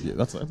good. Yeah,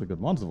 that's a good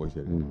monster voice.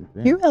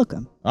 Yeah. You're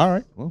welcome. All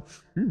right. Well,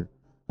 sure.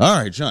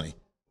 All right, Johnny.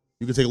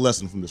 You can take a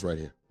lesson from this right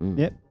here.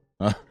 Yep.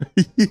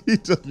 He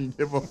doesn't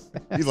give a.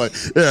 He's like,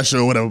 yeah,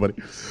 sure, whatever, buddy.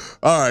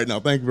 All right, now,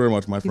 thank you very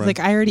much, my He's friend.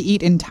 like, I already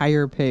eat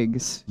entire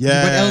pigs.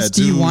 Yeah, what else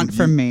do you dude, want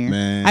from me?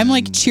 man. I'm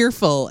like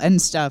cheerful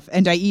and stuff,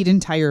 and I eat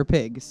entire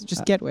pigs.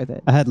 Just get with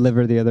it. I had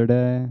liver the other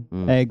day.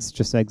 Eggs,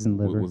 just eggs and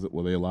liver.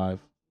 Were they alive?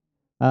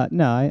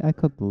 No, I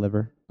cook the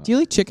liver. Do you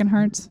like chicken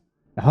hearts?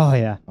 Oh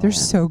yeah, They're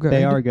so good.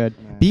 they are good.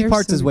 Beef They're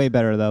hearts so is way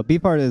better though.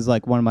 Beef heart is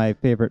like one of my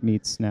favorite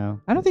meats now.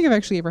 I don't think I've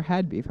actually ever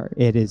had beef heart.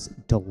 It is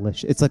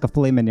delicious. It's like a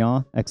filet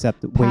mignon,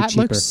 except way Pat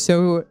cheaper. looks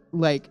so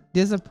like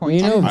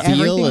disappointed. You know, in veal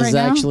everything is right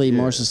now. actually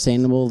more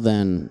sustainable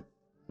than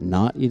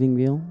not eating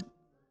veal.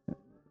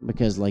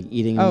 Because like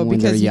eating them when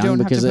they're because you young, don't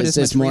have to because put it's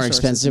as much more resources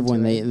expensive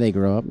when into they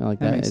grow up like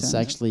that. makes It's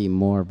sense. actually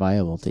more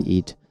viable to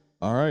eat.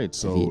 All right,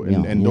 so Eat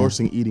veal,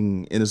 endorsing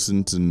eating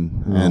innocent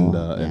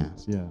yeah.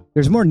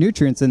 There's more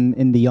nutrients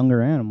in the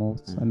younger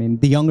animals. I mean,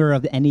 the younger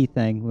of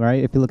anything,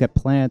 right? If you look at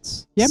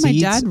plants, Yeah, my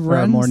seeds dad are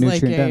runs more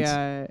like nutrient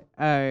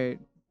dense.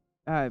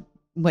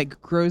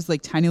 like grows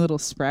like tiny little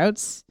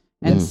sprouts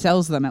and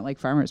sells them at like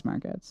farmers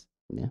markets.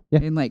 Yeah.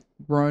 In like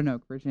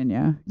Roanoke,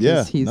 Virginia. 'cause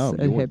Yeah, he's no, a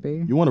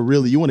hippie. You want to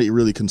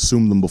really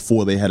consume them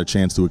before they had a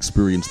chance to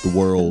experience the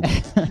world.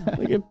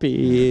 Look at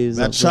peas.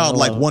 That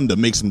childlike wonder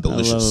makes them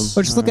delicious.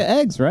 But just look at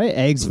eggs, right?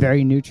 Eggs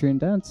very nutrient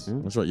dense.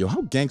 That's right. Yo,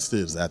 how gangster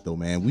is that though,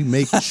 man? We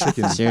make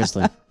chicken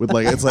Seriously. with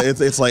like it's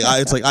like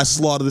I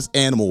slaughtered this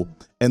animal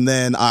and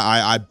then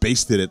I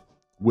basted it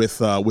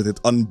with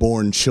its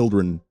unborn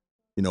children,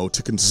 you know,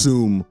 to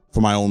consume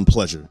for my own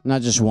pleasure.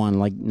 Not just one,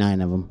 like 9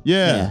 of them.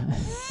 Yeah.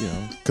 You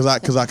know,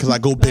 because I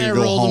go big, I or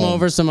go rolled home. them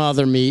over some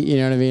other meat. You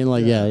know what I mean?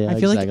 Like yeah. I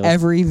feel exactly. like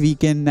every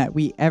vegan that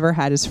we ever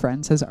had as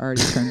friends has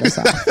already turned us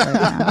off right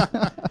now.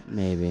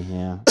 Maybe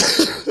yeah.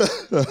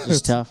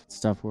 It's tough. It's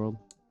a tough world.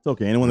 It's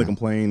okay. Anyone that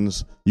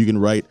complains, you can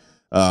write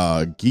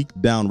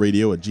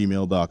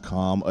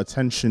geekdownradio@gmail.com.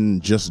 Attention,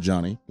 just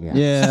Johnny.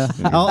 Yeah,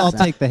 I'll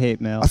take the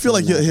hate mail. I feel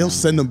like he'll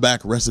send them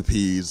back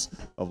recipes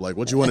of like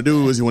what you want to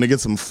do is you want to get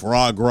some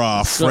foie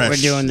gras fresh. what we're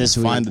doing this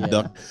Find week, the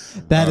duck.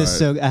 That is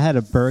so. I had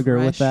a burger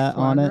with Fresh that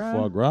on it. foie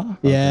Foie gras.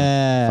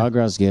 Yeah, Foie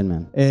gras is good,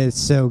 man. it's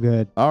so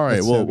good. All right.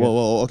 It's Well, so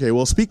good. okay.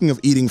 Well, speaking of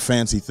eating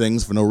fancy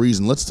things for no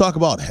reason, let's talk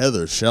about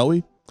Heathers, shall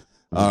we?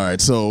 All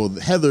right. So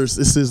Heathers,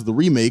 this is the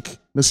remake.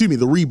 Excuse me,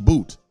 the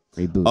reboot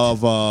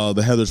of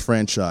the Heathers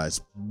franchise,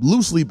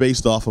 loosely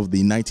based off of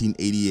the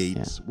 1988.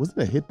 Yeah. Was it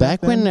a hit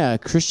Back then? when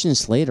Christian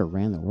Slater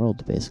ran the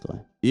world, basically.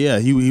 Yeah,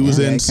 he was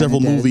Yeah, in he several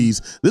kinda did.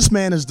 movies. This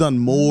man has done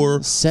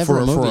more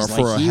Several movies,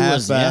 for like a he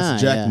was- half-assed yeah,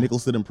 Jack yeah.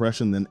 Nicholson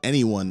impression than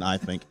anyone I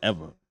think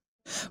ever.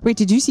 Wait,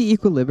 did you see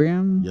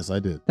Equilibrium? Yes, I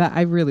did. That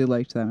I really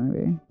liked that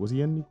movie. Was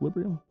he in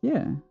Equilibrium?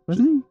 Yeah,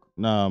 wasn't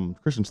he?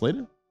 Christian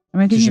Slater? Am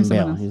I thinking Christian of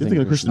someone Bale. else? You're You're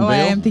thinking of Christian Oh, I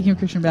Bale? am thinking of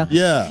Christian Bale.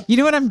 Yeah. You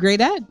know what I'm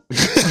great at?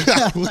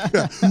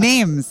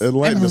 Names.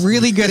 Enlighten I'm us.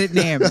 really good at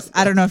names.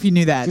 I don't know if you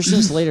knew that.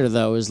 Christian Slater,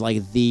 though, is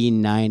like the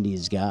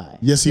 90s guy.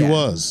 Yes, he Yeah.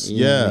 was.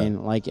 You know what Yeah. I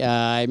mean? Like,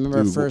 I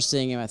remember Dude, first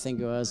seeing him, I think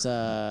it was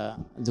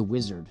The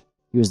Wizard.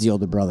 He was the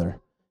older brother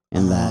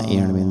in that, you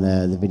know what I mean?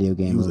 The video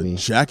game He was movie. a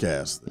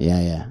jackass.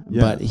 Yeah. Yeah.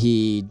 But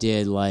he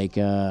did like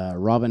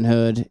Robin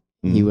Hood.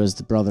 He was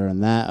the brother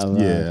in that. Of,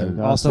 Yeah. Kevin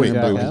Also Costner.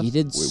 Jackass. But he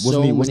did Wait, so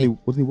wasn't he? many.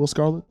 Wasn't he Will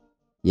Scarlet?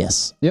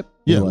 Yes. Yep.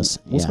 He Yeah. was.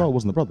 Will Yeah. Scarlet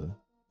wasn't the brother.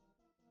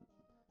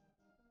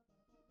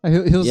 He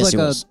was Yes, like he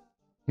a. was.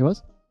 He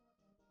was.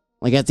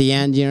 Like at the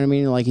end, you know what I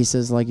mean? Like he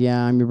says, like,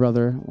 yeah, I'm your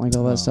brother, like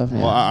all that stuff.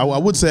 Well, I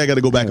would say I got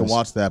to go back and Anyways.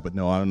 watch that, but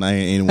no, I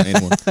ain't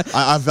anyone.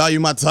 I value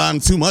my time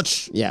too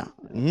much. Yeah.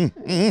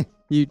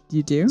 You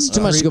do? It's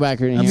too much to go back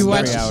here and You hear.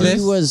 watched But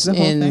this? He was the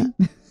whole in.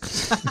 thing?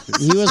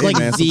 He was Hey, like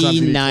man, sometimes the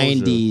you need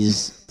closure.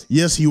 90s.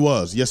 Yes, he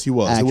was. It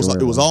was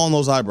Actor. all on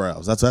those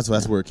eyebrows.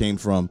 That's where it came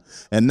from.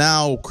 And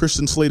now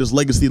Christian Slater's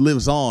legacy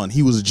lives on.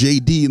 He was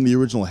JD in the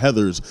original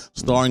Heathers,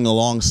 starring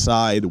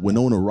alongside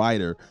Winona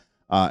Ryder,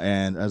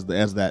 and as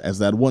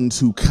that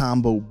 1-2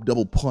 combo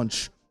double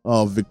punch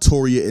of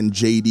Victoria and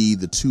JD,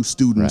 the two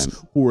students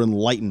who were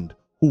enlightened,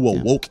 who were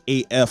woke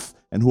AF,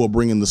 and who are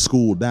bringing the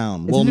school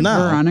down. Isn't it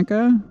now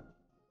Veronica?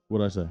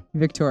 what'd I say?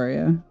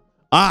 Victoria.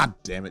 Ah,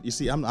 damn it! You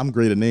see, I'm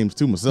great at names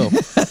too myself.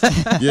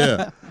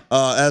 Yeah.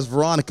 As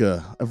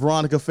Veronica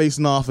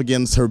facing off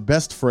against her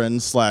best friend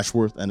 /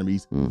 worst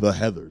enemies, the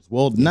Heathers.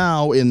 Well,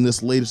 now in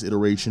this latest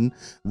iteration,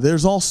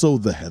 there's also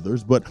the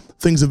Heathers, but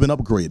things have been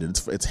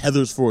upgraded. It's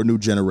Heathers for a new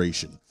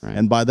generation,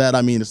 and by that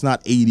I mean it's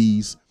not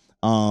 80s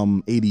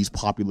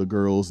popular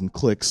girls and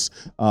cliques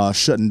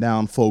shutting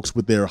down folks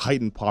with their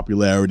heightened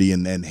popularity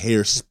and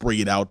hair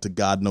sprayed out to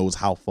God knows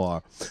how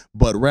far,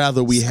 but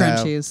rather we have.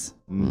 Scrunchies.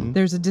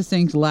 There's a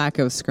distinct lack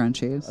of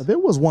scrunchies. There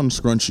was one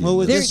scrunchie. Well,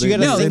 with There, this, you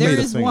gotta no, think- there made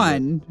a is thing of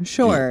one,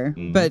 sure,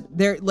 but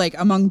they're like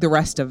among the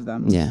rest of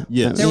them. Yeah.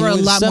 Yes. There were a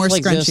with lot stuff more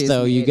like scrunchies this, though.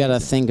 in the You 80s. got to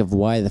think of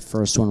why the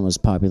first one was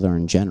popular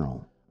in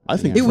general. I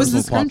think It was the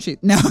first one scrunchie.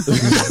 No.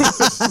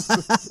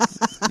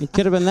 It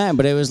could have been that,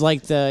 but it was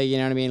like the, you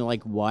know what I mean?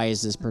 Like, why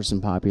is this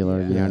person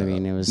popular? You know what I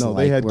mean? It was No,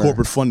 like they had where-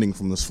 corporate funding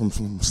from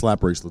slap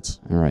bracelets.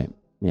 All right.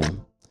 Yeah.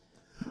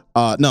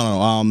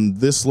 No.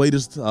 This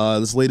latest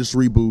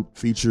reboot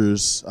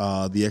features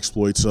the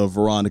exploits of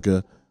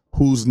Veronica,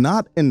 who's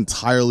not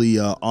entirely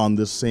on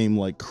this same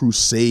like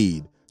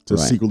crusade to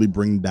secretly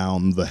bring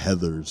down the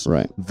Heathers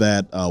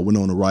that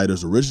Winona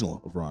Ryder's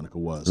original Veronica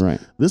was.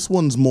 Right. This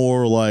one's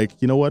more like,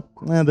 you know what?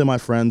 They're my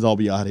friends. I'll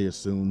be out here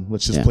soon.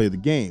 Let's just play the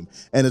game.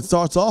 And it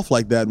starts off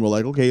like that, and we're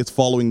like, okay, it's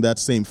following that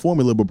same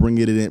formula, but bringing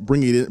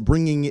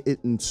it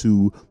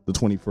into the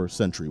 21st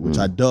century, which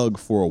I dug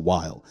for a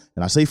while.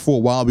 And I say for a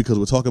while because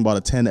we're talking about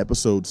a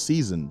 10-episode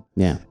season.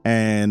 Yeah.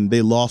 And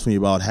they lost me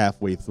about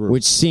halfway through.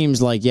 Which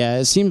seems like,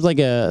 it seems like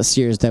a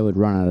series that would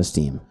run out of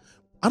steam.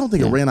 I don't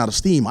think it ran out of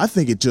steam. I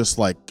think it just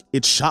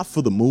it shot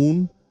for the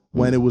moon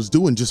when it was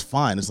doing just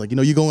fine. It's like,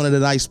 you're going at a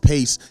nice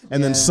pace,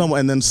 and then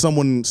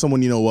someone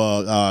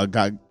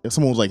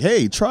was like,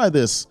 hey, try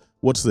this.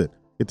 What's it?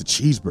 It's a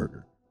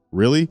cheeseburger.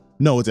 Really?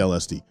 No, it's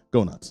LSD.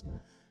 Go nuts.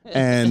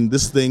 And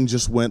this thing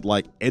just went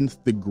like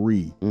nth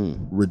degree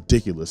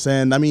ridiculous.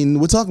 And I mean,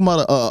 we're talking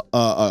about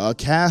a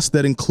cast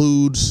that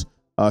includes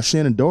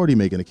Shannon Doherty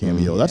making a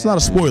cameo. That's not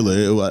a spoiler.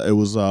 It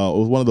was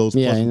one of those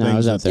things. I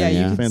was out there.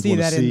 You can fans see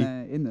wanna that see.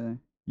 in the.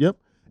 Yep.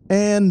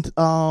 And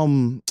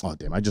oh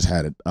damn, I just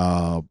had it.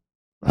 Marissa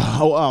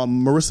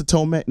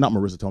Tomei, not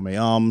Marissa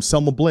Tomei.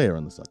 Selma Blair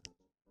on the side.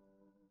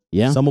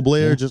 Yeah. Selma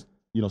Blair,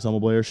 Selma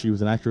Blair. She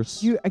was an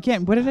actress.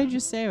 What did I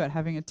just say about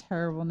having a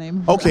terrible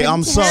name? Okay,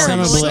 I'm sorry.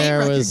 Selma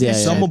Blair was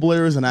Selma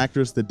Blair is an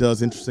actress that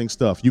does interesting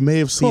stuff. You may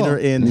have seen her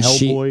in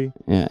Hellboy.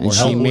 And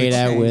she made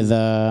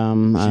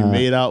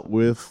out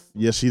with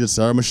she did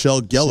Sarah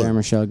Michelle Gellar. Sarah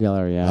Michelle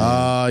Gellar,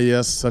 yeah.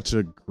 Yes, such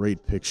a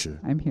great picture.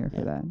 I'm here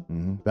for that.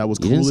 Mm-hmm. That was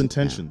Cruel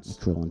Intentions.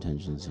 Cruel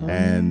Intentions. Yeah.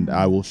 And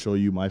I will show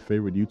you my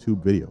favorite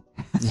YouTube video.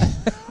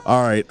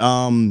 All right.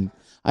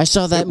 I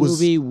saw that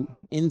movie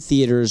in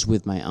theaters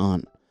with my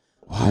aunt.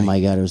 Why? Oh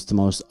my God, it was the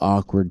most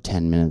awkward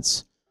 10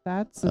 minutes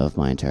of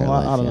my entire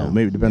life. I don't know.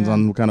 Maybe it depends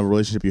on what kind of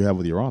relationship you have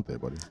with your aunt there,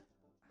 buddy.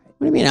 What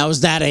do you mean? I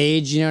was that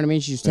age, you know what I mean?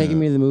 She was taking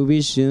me to the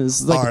movies.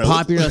 It's like a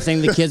popular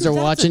thing the kids are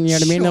watching, you know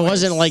what I mean? It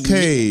wasn't like...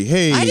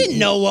 Hey. I didn't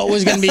know what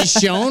was going to be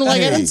shown.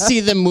 Like, I didn't see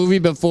the movie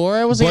before.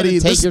 I wasn't going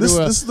to take you to this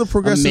is the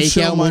progressive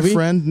show, my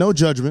friend. No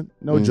judgment.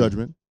 No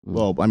judgment.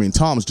 Well, I mean,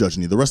 Tom's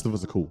judging you. The rest of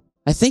us are cool.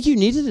 I think you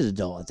needed an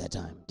adult at that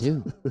time,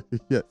 too.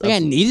 I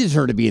needed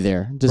her to be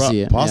there to see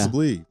it.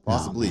 Possibly.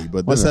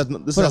 But this has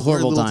a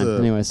horrible time.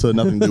 To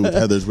nothing to do with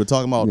Heathers. We're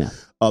talking about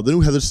the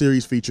new Heather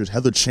series features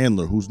Heather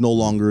Chandler, who's no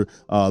longer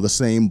the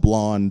same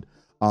blonde,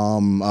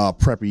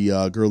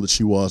 preppy girl that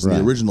she was in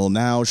the original.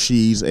 Now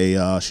she's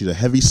a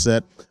heavy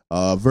set,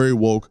 very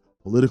woke,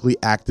 politically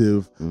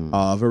active,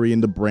 very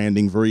into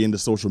branding, very into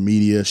social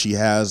media. She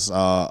has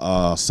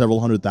several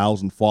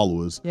 100,000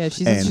 followers. Yeah,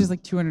 she's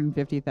like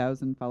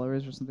 250,000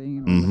 followers or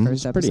something in the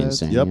first episode. Pretty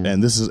insane. Yep,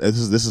 and this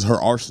is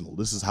her arsenal.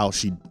 This is how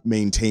she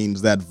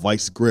maintains that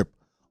vice grip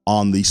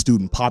on the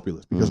student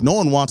populace, because no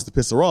one wants to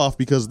piss her off,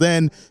 because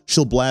then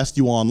she'll blast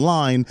you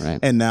online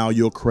and now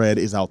your cred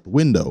is out the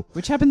window.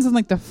 Which happens in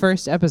like the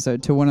first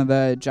episode to one of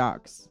the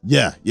jocks.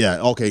 Yeah.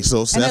 Okay,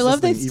 so and I love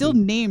they still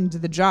named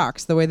the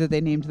jocks the way that they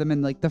named them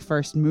in like the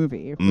first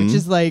movie, which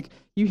is like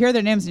you hear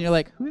their names and you're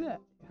like,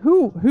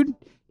 who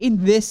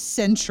in this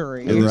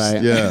century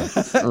names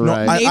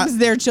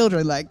their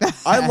children like that?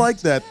 I like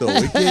that though.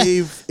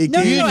 You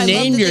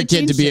named your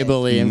kid to be a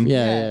bully.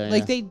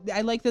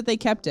 I like that they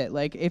kept it.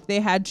 Like if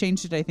they had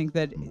changed it, I think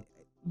that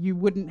you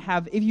wouldn't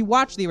have. If you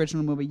watched the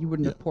original movie, you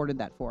wouldn't have ported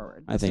that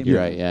forward. I think you're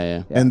right.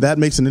 Yeah. And that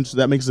makes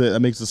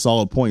a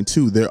solid point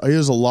too. There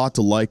is a lot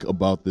to like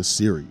about this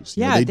series.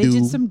 They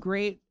did some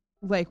great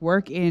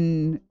work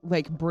in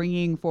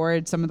bringing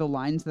forward some of the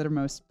lines that are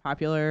most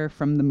popular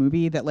from the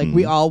movie that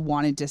we all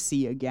wanted to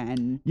see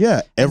again.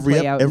 Yeah,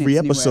 every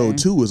episode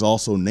too is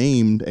also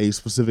named a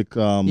specific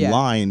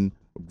line,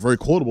 very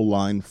quotable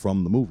line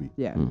from the movie.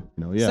 Yeah.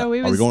 So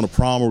are we going to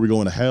prom or are we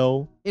going to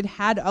hell? It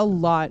had a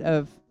lot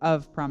of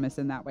promise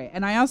in that way.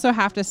 And I also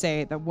have to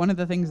say that one of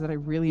the things that I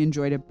really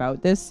enjoyed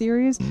about this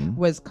series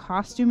was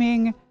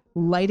costuming,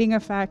 lighting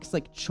effects,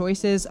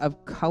 choices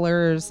of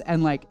colors,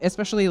 and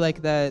especially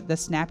the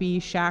Snappy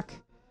Shack.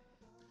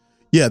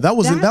 Yeah, that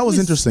was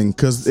interesting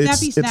because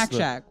Snappy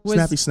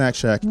Snack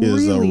Shack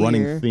is a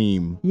running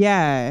theme.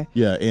 Yeah,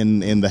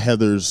 in the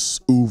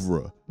Heathers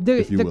oeuvre,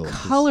 if you will. The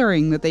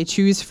coloring that they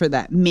choose for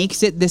that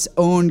makes it this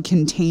own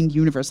contained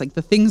universe.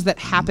 The things that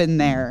happen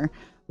there,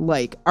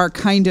 are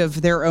kind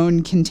of their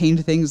own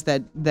contained things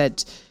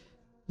that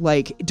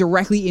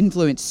directly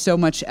influence so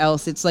much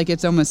else. It's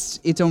it's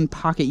almost its own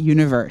pocket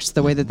universe,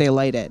 the way that they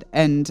light it.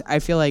 And I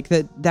feel like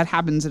that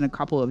happens in a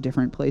couple of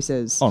different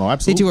places. Oh, no,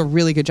 absolutely. They do a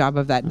really good job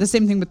of that. The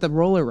same thing with the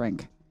roller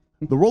rink.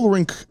 The roller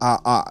rink,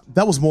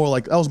 that was more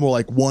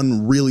like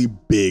one really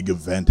big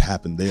event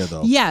happened there,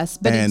 though. Yes,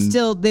 but it's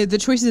still the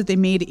choices that they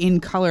made in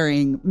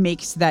coloring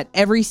makes that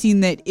every scene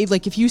that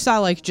if you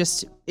saw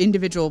just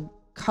individual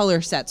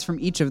color sets from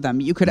each of them,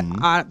 you could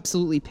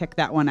absolutely pick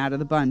that one out of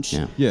the bunch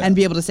and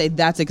be able to say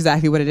that's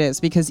exactly what it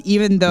is, because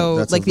even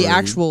though the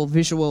actual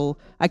visual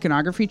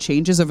iconography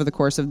changes over the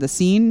course of the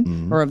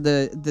scene or of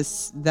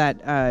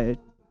that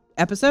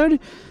episode,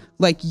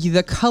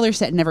 the color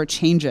set never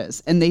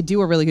changes, and they do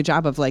a really good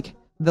job of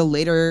the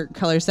later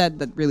color set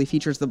that really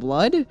features the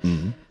blood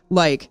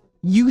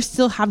you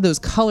still have those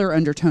color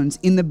undertones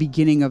in the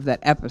beginning of that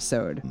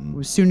episode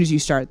as soon as you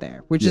start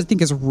there, which I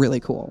think is really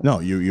cool. No,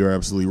 you're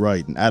absolutely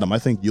right. And Adam, I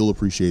think you'll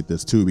appreciate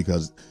this too,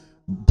 because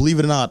believe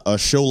it or not, a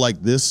show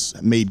like this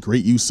made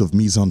great use of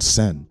mise en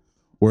scène,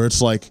 where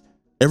it's like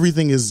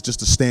everything is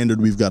just a standard.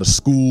 We've got a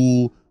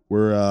school,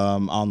 we're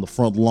on the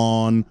front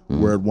lawn,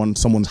 we're at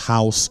someone's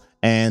house,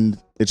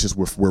 and it's just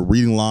we're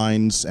reading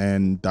lines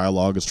and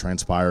dialogue is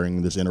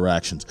transpiring, there's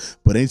interactions.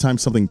 But anytime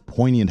something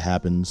poignant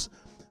happens,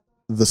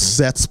 the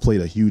sets played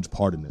a huge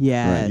part in it.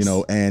 Yes. You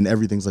know, and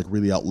everything's like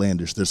really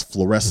outlandish. There's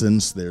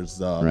fluorescence, there's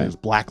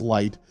black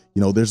light,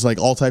 you know, there's like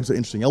all types of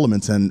interesting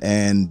elements,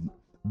 and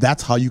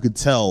that's how you could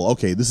tell,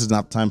 okay, this is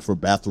not time for a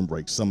bathroom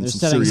break. They're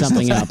setting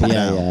something up.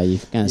 Yeah, you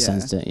kind of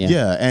sensed it.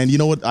 Yeah, and you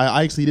know what?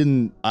 I actually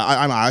didn't.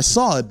 I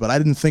saw it, but I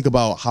didn't think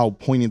about how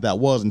poignant that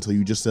was until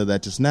you just said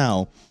that just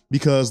now.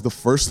 Because the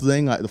first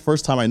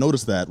time I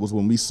noticed that was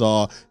when we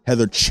saw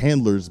Heather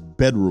Chandler's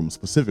bedroom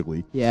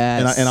specifically.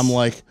 Yes. And I'm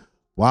like,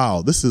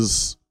 wow, this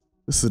is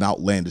an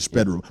outlandish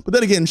bedroom. But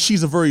then again,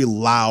 she's a very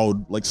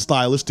loud, like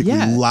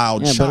stylistically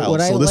loud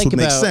child, so this would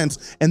make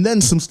sense. And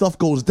then some stuff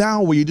goes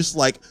down where you're just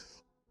like,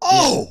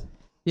 oh.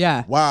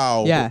 Yeah.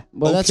 Wow. Yeah.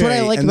 Well, that's what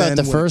I like about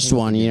the first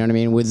one. You know what I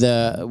mean? With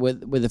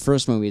the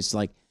first movie, it's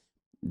like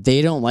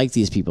they don't like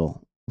these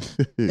people.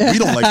 We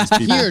don't like these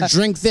people. Here,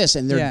 drink this,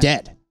 and they're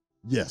dead.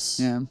 Yes.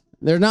 Yeah.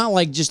 They're not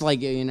like just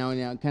like you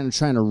know, kind of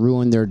trying to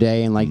ruin their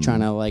day and like trying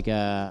to like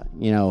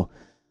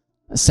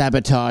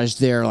sabotage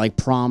their like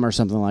prom or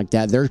something like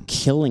that. They're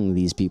killing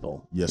these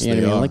people. Yes, you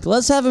know they are. Like,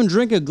 let's have them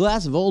drink a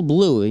glass of Old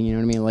Blue. You know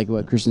what I mean? Like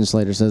what Christian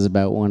Slater says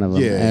about one of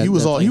them. Yeah, he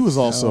was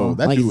also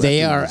that like dude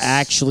they are was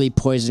actually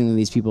poisoning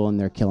these people and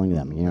they're killing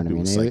them. You know what I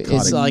mean?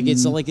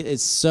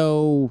 It's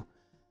so.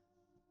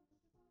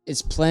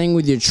 It's playing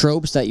with your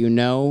tropes that you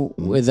know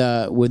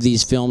with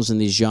these films and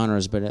these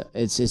genres, but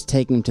it's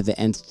taking them to the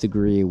nth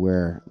degree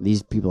where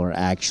these people are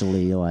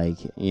actually like,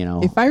 you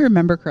know. If I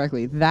remember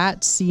correctly,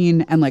 that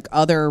scene and like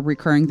other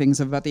recurring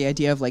things about the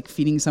idea of like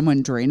feeding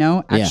someone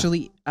Drano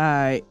actually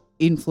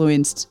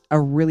influenced a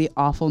really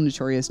awful,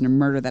 notorious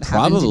murder that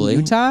happened in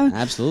Utah.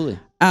 Absolutely.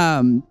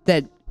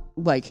 That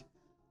like.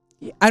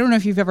 I don't know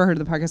if you've ever heard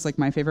of the podcast, like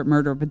My Favorite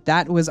Murder, but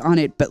that was on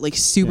it, but like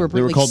super.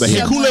 They were like, called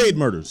the Kool-Aid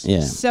murders.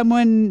 Yeah.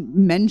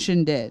 Someone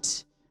mentioned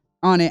it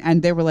on it,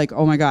 and they were like,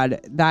 "Oh my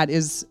god, that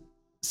is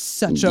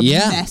such a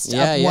messed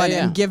up one."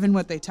 And given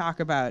what they talk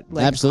about,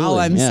 like absolutely, all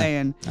I'm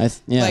saying,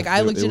 like I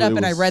looked it up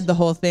and I read the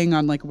whole thing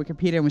on like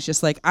Wikipedia and was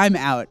just like, "I'm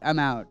out.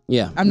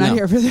 Yeah, I'm not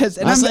here for this."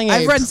 And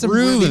I've read some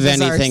prove really of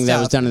bizarre anything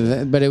stuff. that was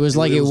done, but it was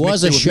like it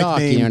was a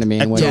shock. You know what I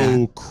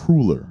mean?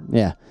 Crueler.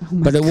 Yeah,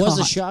 but it was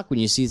a shock when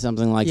you see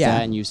something like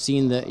that, and you've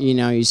seen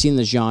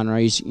the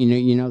genre,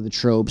 you know the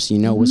tropes, you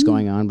know what's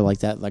going on, but like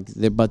that,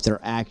 but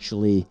they're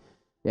actually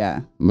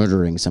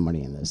murdering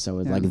somebody in this. So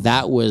it's like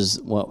that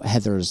was what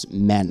Heather's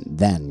meant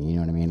then. You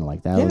know what I mean?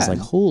 Like that was like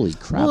holy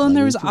crap. Well, and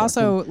there was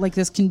also like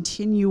this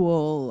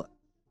continual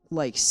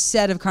like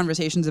set of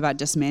conversations about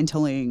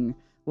dismantling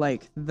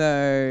like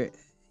the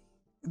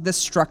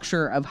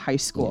structure of high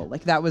school.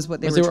 Like that was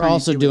what they were. They were trying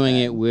also to do doing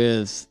it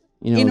with.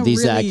 You know,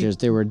 these actors,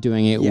 they were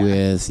doing it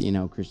with,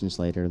 Christian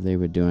Slater. They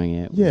were doing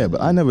it. Yeah, but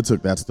I never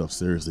took that stuff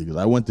seriously because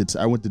I went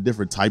to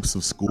different types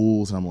of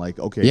schools, and I'm like,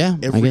 okay,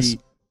 every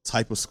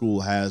type of school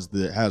has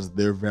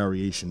their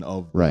variation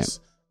of this.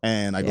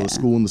 And I go to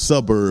school in the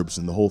suburbs,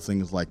 and the whole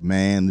thing is like,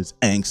 man, there's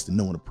angst, and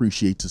no one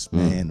appreciates this,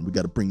 man. We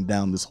got to bring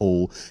down this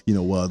whole,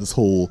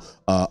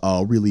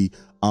 really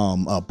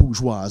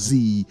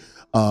bourgeoisie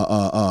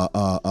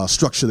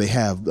structure they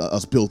have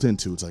us built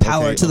into. It's like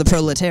power to the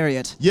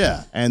proletariat.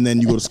 Yeah, and then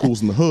you go to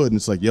schools in the hood, and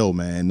it's like, yo,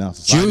 man, now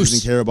society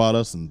didn't care about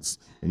us, and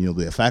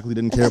the faculty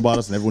didn't care about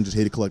us, and everyone just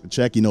hated to collect a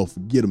check.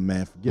 Forget them,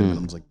 man, forget them. And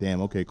I'm just like,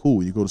 damn, okay,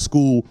 cool. You go to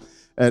school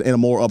in a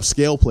more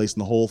upscale place,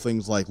 and the whole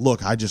thing's like,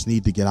 look, I just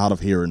need to get out of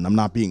here, and I'm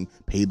not being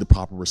paid the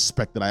proper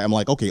respect that I am.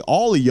 Like, okay,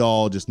 all of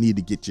y'all just need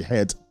to get your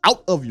heads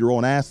out of your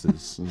own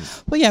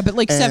asses. Well, yeah, but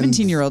like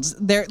 17-year-olds,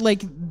 they're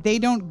like they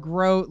don't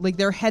grow, like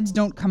their heads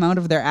don't come out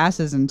of their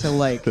asses until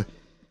like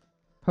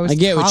post. I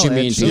get what you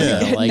mean too.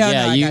 Yeah. Like,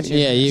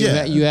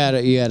 you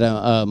had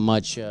a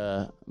much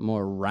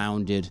more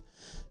rounded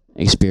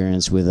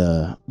experience with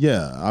the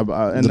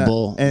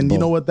bull. And you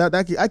know what,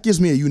 that gives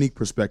me a unique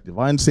perspective.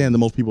 I understand that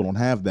most people don't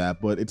have that,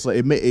 but it's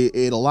like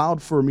it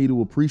allowed for me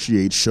to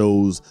appreciate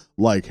shows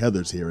like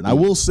Heather's here. And I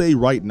will say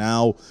right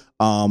now,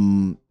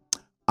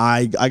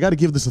 I got to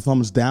give this a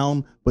thumbs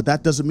down, but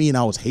that doesn't mean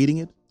I was hating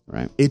it.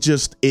 Right.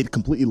 It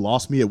completely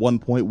lost me at one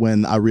point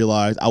when I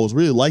realized I was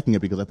really liking it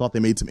because I thought they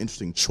made some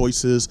interesting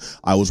choices.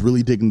 I was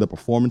really digging the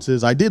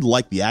performances. I did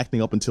like the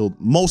acting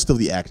most of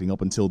the acting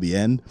up until the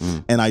end.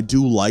 And I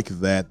do like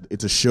that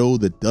it's a show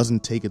that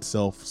doesn't take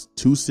itself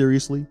too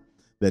seriously,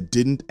 that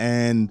didn't,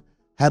 and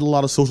had a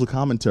lot of social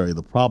commentary.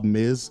 The problem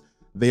is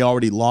they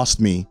already lost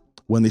me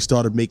when they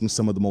started making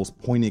some of the most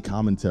poignant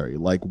commentary.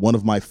 Like one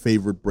of my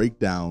favorite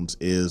breakdowns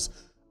is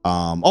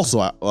one of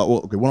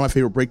my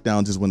favorite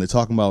breakdowns is when they're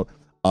talking about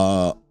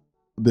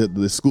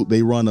the school.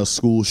 They run a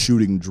school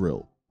shooting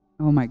drill,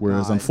 Oh my god!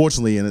 Whereas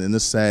unfortunately, in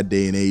this sad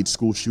day and age,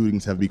 school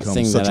shootings have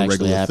become such a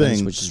regular happens,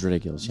 thing, which is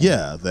ridiculous.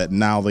 Yeah, that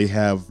now they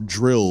have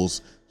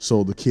drills,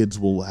 so the kids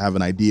will have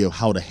an idea of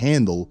how to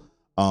handle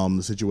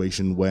the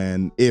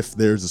situation if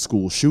there's a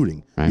school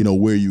shooting. Right. You know,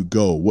 where you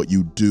go, what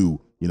you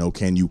do. You know,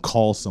 can you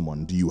call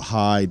someone? Do you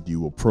hide? Do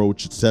you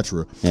approach,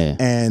 etc.? Yeah.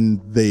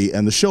 And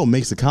the show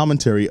makes a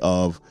commentary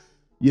of,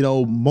 you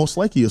know, most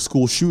likely a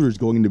school shooter is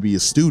going to be a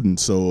student.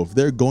 So if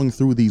they're going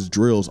through these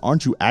drills,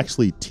 aren't you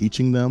actually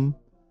teaching them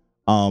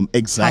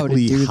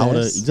exactly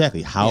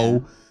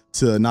how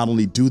to not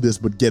only do this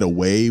but get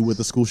away with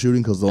the school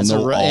shooting, because they'll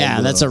know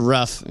that's a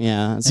rough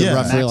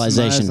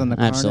realization.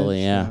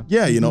 Absolutely,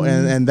 yeah, you know,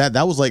 and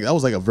that was like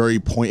a very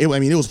point. I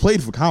mean, it was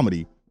played for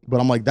comedy, but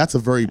I'm like, that's a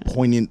very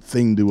poignant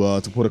thing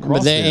to put across.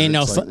 But there ain't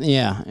no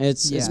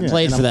it's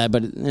played for that,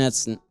 but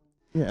that's.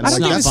 Yeah, and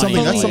that's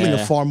something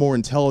a far more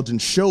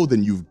intelligent show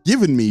than you've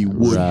given me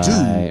would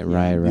do.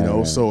 Right. You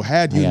know, so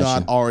had you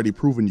not already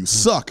proven you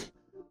suck,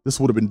 this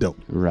would have been dope.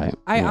 Right.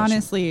 I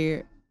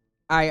honestly,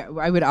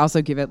 I would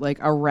also give it like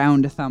a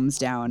round thumbs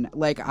down.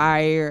 Like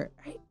I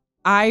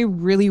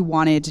really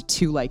wanted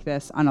to like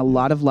this on a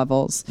lot of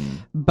levels,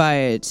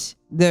 but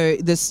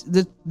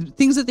the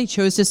things that they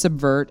chose to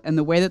subvert and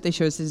the way that they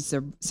chose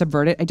to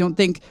subvert it, I don't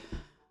think.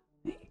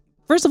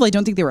 First of all, I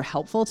don't think they were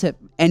helpful to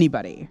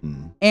anybody.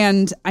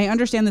 And I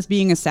understand this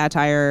being a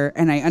satire,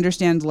 and I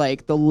understand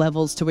like the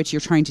levels to which you're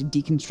trying to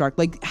deconstruct,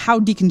 like how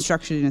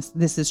deconstructionist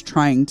this is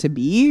trying to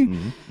be.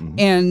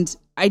 And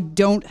I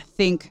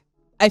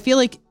feel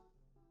like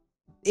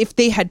if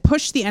they had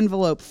pushed the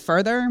envelope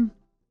further,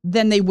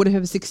 then they would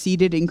have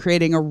succeeded in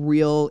creating a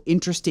real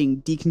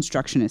interesting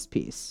deconstructionist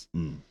piece.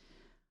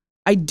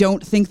 I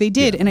don't think they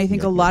did. And I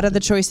think a lot of the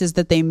choices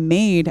that they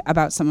made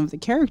about some of the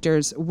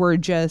characters were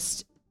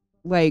just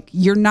like,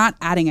 you're not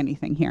adding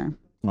anything here.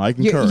 I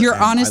concur. You're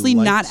honestly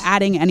not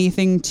adding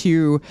anything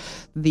to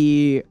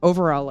the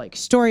overall like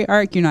story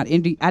arc. You're not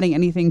adding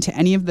anything to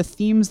any of the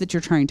themes that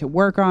you're trying to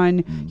work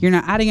on. You're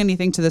not adding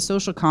anything to the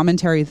social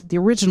commentary that the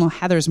original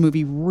Heathers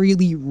movie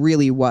really,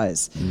 really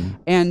was.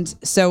 And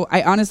so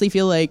I honestly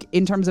feel like,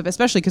 in terms of,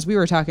 especially because we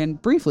were talking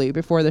briefly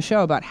before the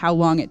show about how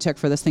long it took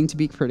for this thing to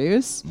be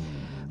produced.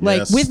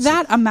 Like, with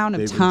that amount of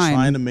time. They've been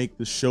trying to make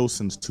the show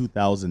since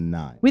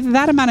 2009. With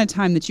that amount of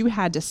time that you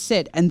had to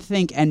sit and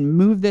think and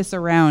move this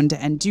around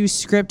and do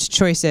script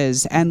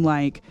choices and,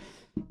 like,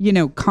 you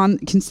know,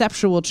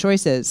 conceptual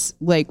choices,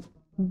 like,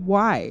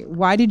 why?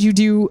 Why did you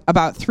do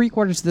about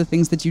 3/4 of the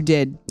things that you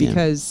did?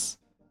 Because...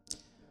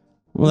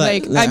 Well,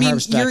 like, I mean,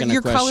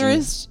 your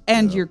colorist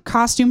and your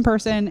costume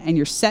person and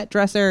your set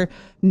dresser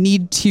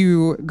need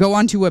to go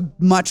on to a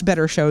much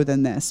better show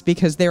than this,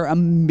 because they're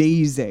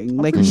amazing,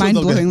 like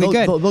mind-blowingly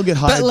good. They'll get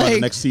hired by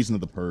the next season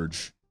of The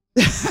Purge.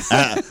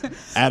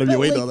 Adam, you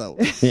wait on that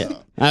one. Yeah.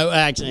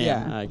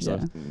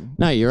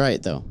 No, you're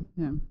right though.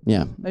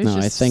 Yeah. No,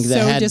 I think they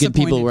had good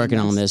people working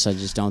on this. I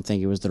just don't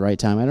think it was the right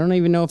time. I don't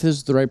even know if this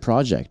was the right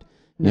project.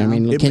 You know what I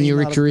mean? Can you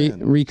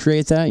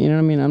recreate that? You know what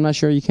I mean? I'm not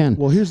sure you can.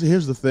 Well, here's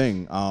the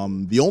thing.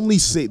 The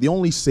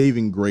only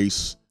saving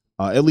grace,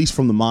 at least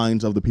from the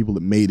minds of the people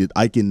that made it,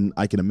 I can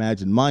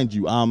imagine. Mind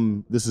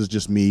you, this is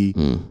just me.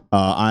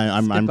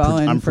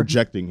 I'm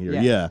projecting here.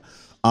 Yeah.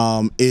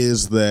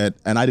 Is that,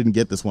 and I didn't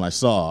get this when I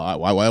saw.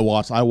 I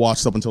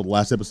watched up until the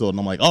last episode, and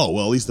I'm like, oh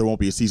well, at least there won't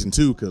be a season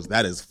 2, because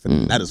that is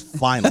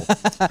final.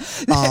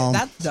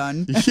 That's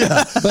done.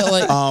 Yeah,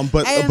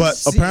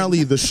 but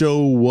apparently the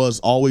show was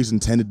always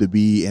intended to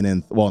be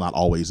not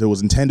always. It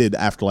was intended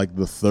after like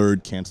the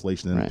 3rd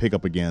cancellation and pick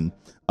up again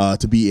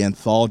to be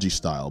anthology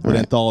style, but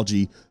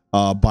anthology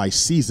by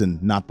season,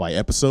 not by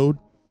episode.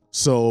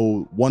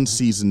 So one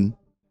season.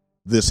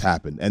 This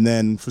happened, and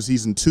then for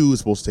season 2 it's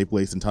supposed to take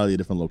place entirely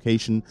different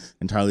location,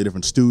 entirely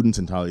different students,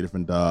 entirely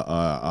different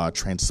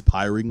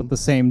transpiring. But the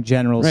same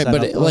general setup,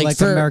 but like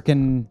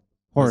American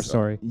Horror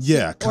Story.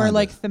 Yeah, kinda. Or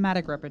like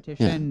thematic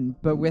repetition,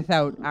 but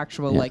without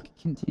actual like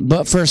continuation.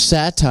 But for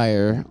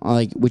satire,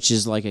 like, which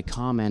is like a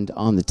comment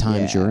on the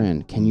times you're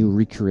in, can you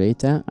recreate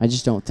that? I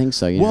just don't think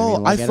so. You know what I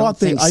mean? Like, I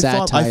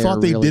thought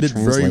they did it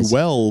very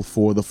well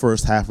for the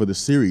first half of the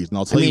series, and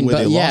I'll tell you where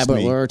they lost me.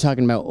 But we're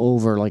talking about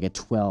over like a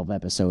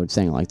 12-episode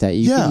thing like that.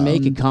 You can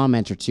make a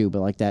comment or two,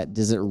 but like that,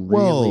 does it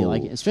really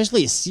like,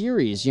 especially a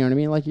series? You know what I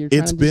mean? Like,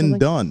 it's been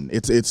done.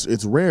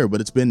 It's rare, but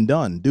it's been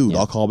done, dude.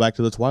 I'll call back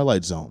to the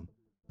Twilight Zone.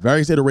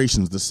 Various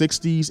iterations, the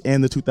 60s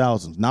and the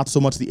 2000s, not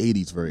so much the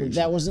 80s variation.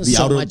 That wasn't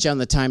so much on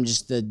the time,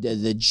 just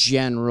the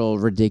general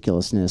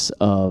ridiculousness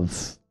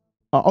of.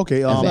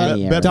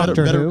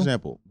 Better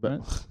example. Right?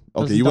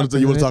 Okay, you want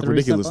to talk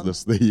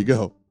ridiculousness? There you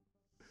go.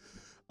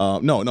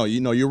 No,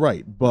 you're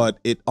right. But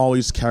it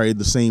always carried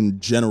the same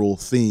general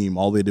theme.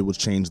 All they did was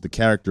change the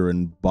character,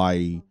 and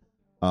by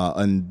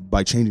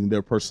changing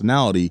their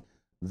personality,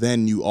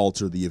 then you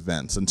alter the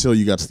events until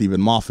you got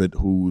Stephen Moffat,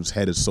 whose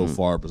head is so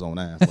far up his own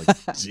ass,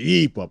 like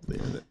deep up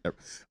there.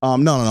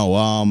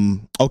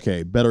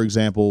 Okay, better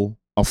example,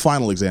 a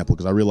final example,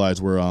 because I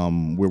realize we're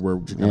kind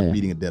of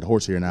beating a dead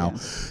horse here now.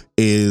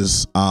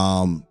 Is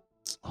come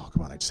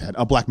on, I just had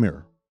a Black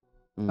Mirror.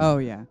 Oh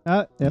yeah,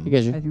 I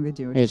get you. I think they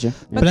do. I get you.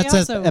 But they that's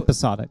also-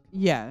 episodic.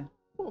 Yeah.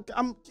 Well,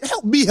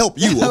 help me help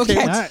you,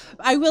 okay? Okay.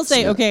 I will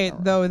say,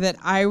 though, that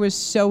I was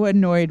so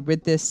annoyed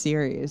with this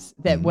series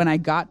that when I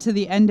got to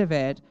the end of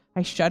it,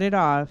 I shut it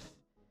off.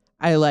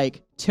 I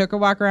took a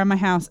walk around my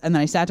house and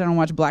then I sat down and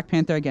watched Black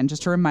Panther again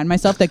just to remind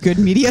myself that good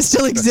media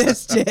still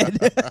existed.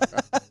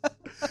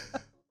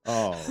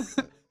 Oh.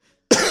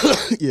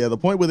 Yeah, the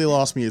point where they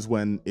lost me is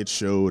when it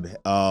showed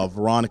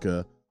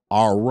Veronica,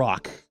 our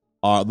rock,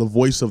 the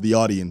voice of the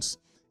audience,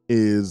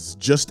 is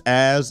just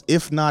as,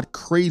 if not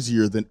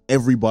crazier than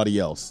everybody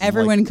else.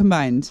 Everyone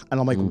combined.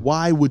 And I'm like,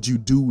 why would you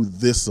do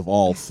this of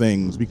all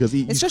things? Because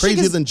he's Especially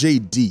crazier than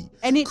JD.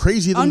 And it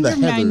crazier than the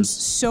undermines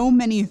Heathers. so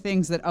many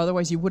things that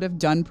otherwise you would have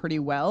done pretty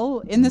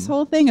well in this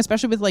whole thing,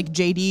 especially with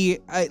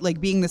JD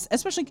being this,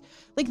 especially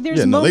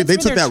there's moments they where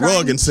took they're that rug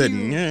trying and said,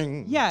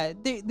 to- yeah,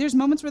 there's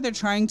moments where they're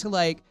trying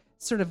to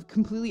sort of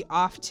completely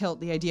off tilt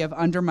the idea of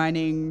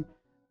undermining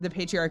the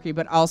patriarchy,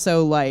 but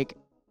also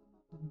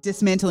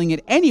dismantling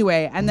it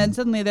anyway, and then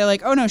suddenly they're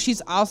like, oh no,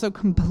 she's also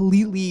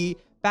completely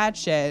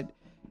batshit.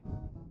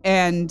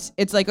 And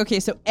it's okay,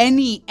 so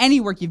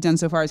any work you've done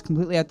so far is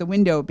completely out the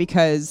window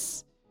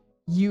because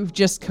you've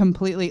just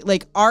completely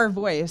our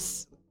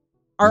voice,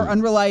 our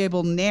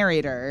unreliable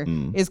narrator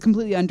is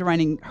completely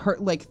undermining her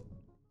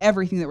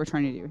everything that we're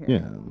trying to do here.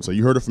 Yeah. So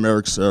you heard it from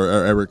Eric's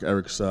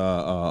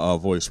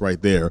voice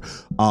right there.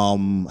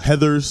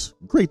 Heather's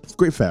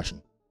great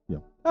fashion. Yeah.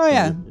 Oh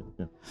yeah.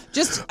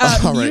 Just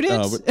mute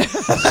it.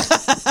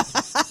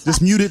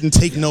 Just mute it and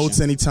take notes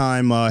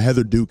anytime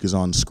Heather Duke is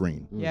on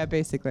screen. Yeah,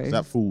 basically.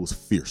 That fool was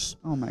fierce.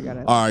 Oh my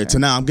god. All right, so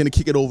now I'm gonna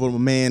kick it over to my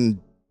man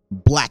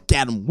Black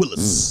Adam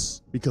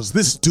Willis because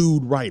this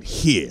dude right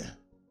here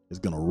is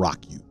gonna rock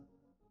you.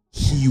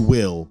 He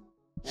will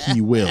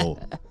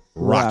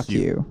rock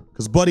you.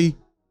 Because buddy,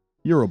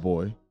 you're a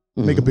boy.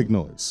 Make a big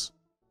noise.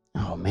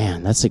 Oh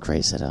man, that's a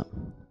great setup.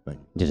 Thank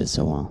you. Did it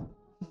so well.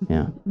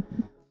 Yeah.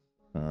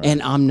 Right.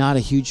 And I'm not a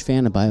huge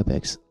fan of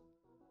biopics.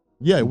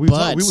 Yeah, we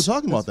were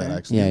talking about that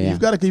actually. Yeah, You've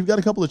got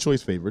a couple of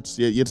choice favorites.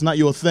 Yeah, it's not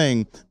your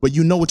thing, but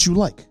you know what you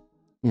like.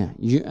 Yeah,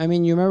 you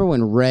remember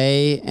when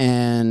Ray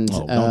and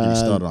Don't get me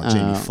started on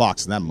Jamie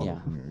Foxx and that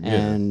mother. yeah.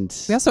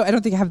 And We also, I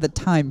don't think I have the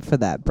time for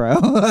that, bro.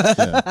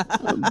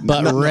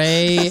 but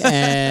Ray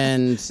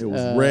and It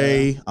was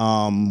Ray,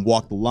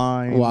 Walk the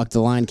Line. Walk the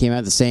Line came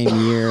out the same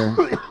year.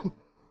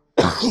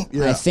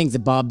 Yeah. I think the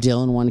Bob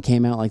Dylan one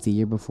came out the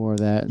year before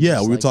that. Yeah,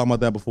 Just we were talking about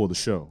that before the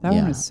show. That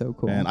Yeah. one is so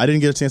cool. And I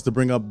didn't get a chance to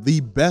bring up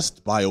the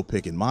best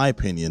biopic, in my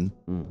opinion,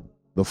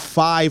 the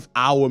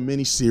 5-hour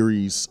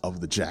miniseries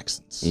of the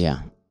Jacksons.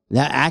 Yeah,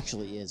 that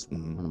actually is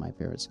one of my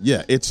favorites.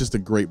 Yeah, it's just a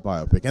great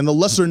biopic. And the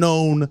lesser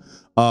known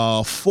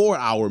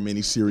 4-hour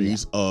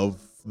miniseries of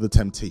The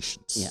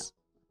Temptations. Yeah.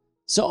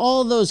 So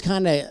all those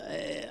kind of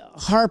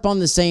harp on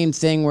the same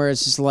thing where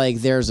it's just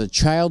there's a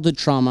childhood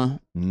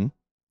trauma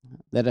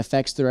that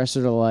affects the rest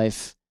of their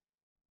life,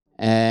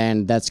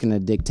 and that's going to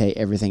dictate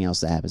everything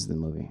else that happens in the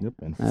movie. Yep.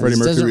 And Freddie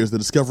Mercury is the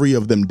discovery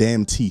of them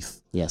damn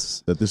teeth.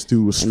 Yes. That this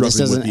dude was And this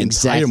struggling with doesn't the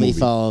entire exactly movie.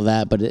 follow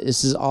that, but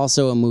this is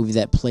also a movie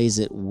that plays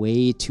it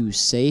way too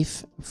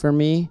safe for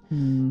me,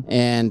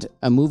 and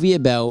a movie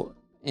about,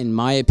 in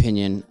my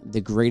opinion, the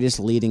greatest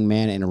leading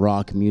man in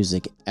rock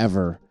music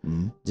ever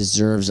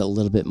deserves a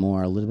little bit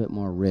more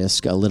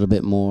risk, a little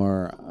bit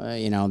more,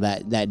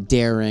 that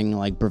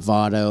daring,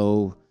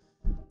 bravado,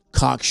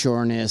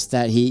 cocksureness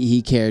that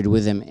he carried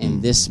with him,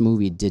 and this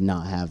movie did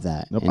not have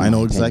that. Nope, I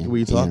know exactly what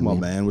you're talking about,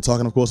 man. We're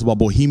talking, of course, about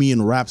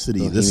Bohemian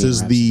Rhapsody. This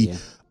is the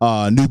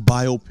new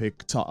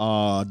biopic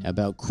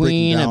about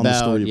Queen,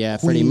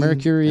 about Freddie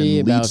Mercury,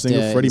 about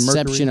the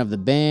inception of the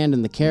band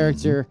and the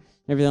character,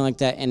 and everything like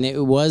that. And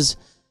it was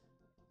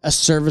a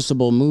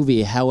serviceable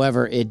movie.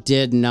 However, it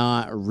did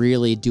not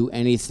really do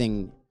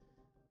anything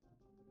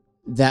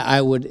that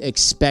I would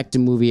expect a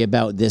movie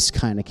about this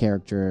kind of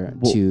character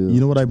to. You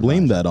know what I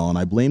blame that on?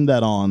 I blame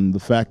that on the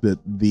fact that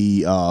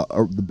the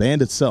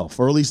band itself,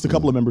 or at least a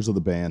couple of members of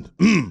the band,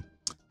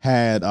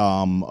 had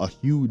a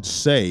huge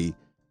say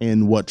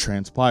in what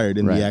transpired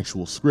in the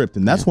actual script,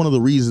 and that's one of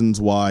the reasons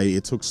why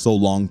it took so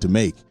long to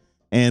make.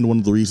 And one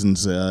of the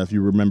reasons, if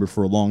you remember,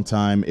 for a long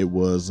time, it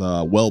was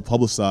well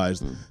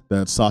publicized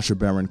that Sacha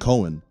Baron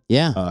Cohen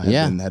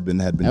had been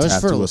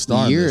tapped to a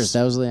star. Years.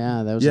 That was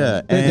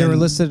They were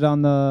listed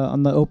on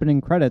the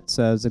opening credits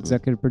as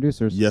executive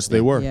producers. Yes,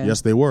 they were. Yeah.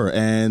 Yes, they were.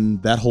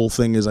 And that whole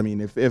thing is, I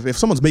mean, if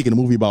someone's making a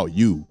movie about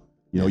you,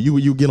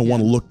 you're gonna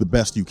want to look the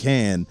best you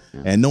can,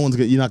 and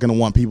you're not gonna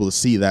want people to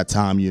see that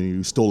time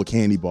you stole a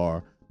candy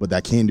bar. But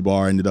that candy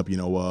bar ended up,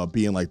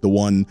 being the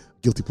one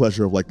guilty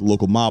pleasure of the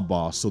local mob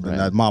boss. So then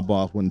that mob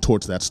boss went and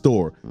torched that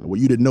store. And what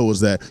you didn't know is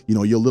that,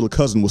 your little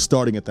cousin was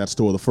starting at that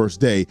store the first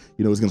day.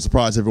 He was going to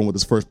surprise everyone with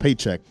his first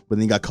paycheck. But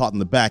then he got caught in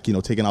the back,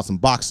 taking out some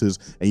boxes.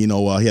 And,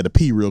 he had to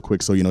pee real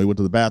quick. So, he went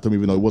to the bathroom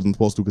even though he wasn't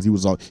supposed to because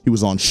he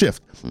was on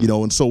shift.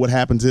 And so what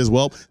happens is,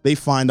 they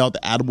find out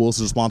that Adam Willis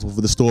is responsible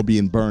for the store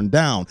being burned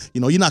down.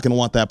 You're not going to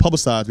want that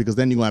publicized because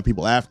then you're going to have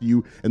people after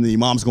you. And then your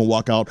mom's going to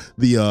walk out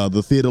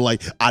the theater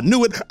I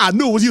knew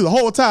it was you the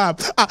whole time.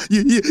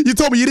 You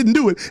told me you didn't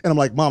do it. And I'm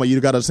like, Mama, you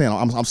got to understand.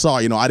 I'm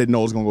sorry. I didn't know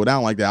it was going to go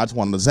down like that. I just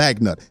wanted a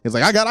zag nut. It's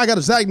like, I got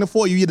a zag nut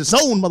for you. You're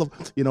disowned, mother.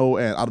 And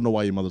I don't know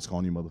why your mother's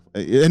calling you mother.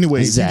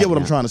 Anyways, you get what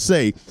I'm trying to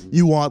say.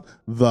 You want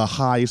the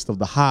highest of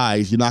the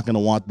highs. You're not going to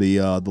want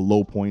the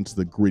low points,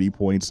 the gritty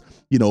points,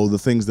 the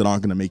things that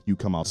aren't going to make you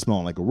come out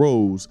smelling like a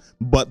rose,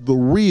 but the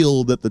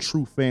real that the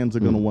true fans are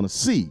going to want to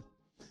see.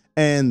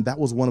 And that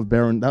was one of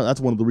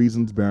that's one of the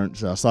reasons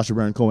Sacha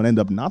Baron Cohen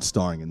ended up not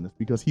starring in this,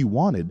 because he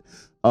wanted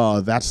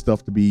that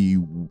stuff to be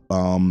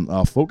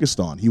focused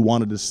on. He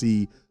wanted to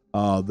see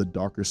the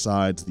darker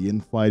sides, the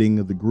infighting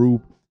of the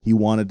group. He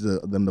wanted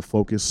them to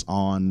focus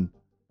on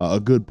a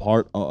good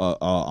part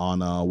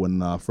on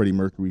when Freddie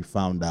Mercury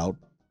found out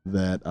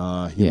that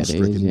he was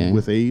stricken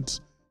with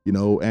AIDS.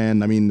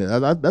 And I mean,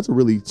 that's a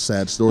really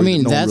sad story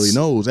that no one really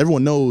knows.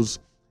 Everyone knows,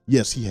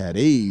 yes, he had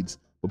AIDS,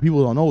 but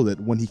people don't know that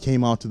when he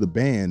came out to the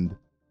band,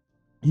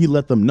 he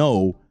let them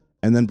know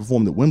and then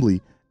performed at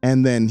Wembley,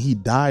 and then he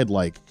died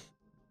like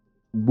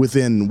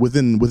within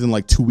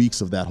like 2 weeks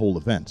of that whole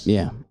event.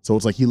 Yeah. So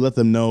it's like he let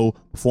them know,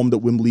 performed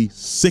at Wembley,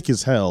 sick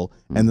as hell,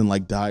 and then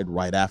like died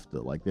right after.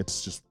 Like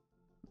it's just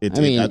I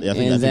think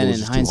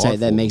in hindsight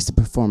that makes the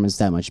performance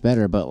that much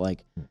better, but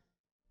like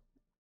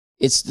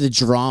it's the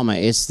drama,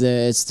 it's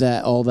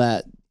that all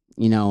that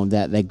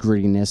that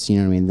grittiness, you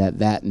know what I mean,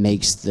 that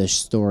makes the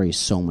story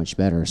so much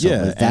better. So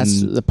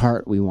that's the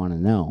part we want to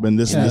know. And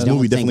this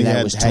movie definitely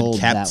had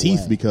cat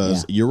teeth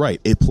because you're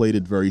right, it played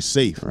it very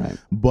safe. Right.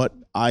 But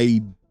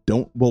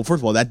first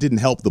of all, that didn't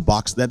help the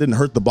box. That didn't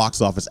hurt the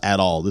box office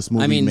at all. This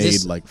movie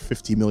made like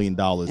 $50 million.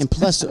 And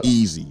plus,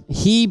 easy.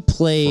 He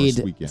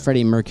played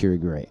Freddie Mercury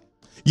great.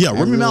 Yeah,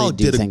 Rami Malek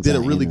did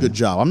a really good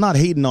job. I'm not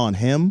hating on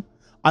him.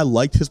 I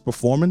liked his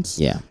performance.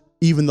 Yeah.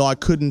 Even though I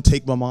couldn't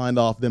take my mind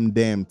off them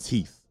damn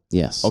teeth.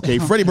 Yes. Okay.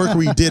 Freddie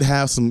Mercury did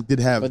have some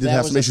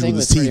issues with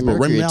his teeth, but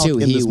Rami Malek in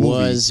this movie, he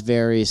was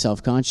very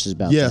self-conscious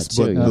about that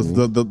too. Yes,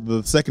 but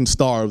the second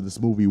star of this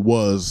movie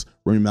was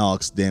Rami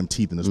Malek's damn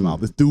teeth in his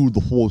mouth. This dude the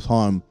whole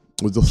time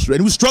and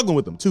he was struggling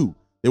with them too.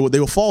 They were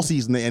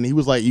falsies, and he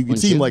was like, you can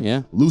see him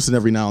like loosen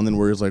every now and then,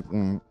 where he's like,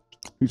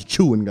 he's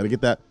chewing. Got to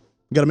get that.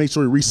 Got to make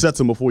sure he resets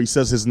him before he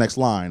says his next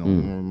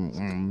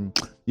line.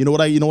 You know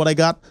what I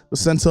got the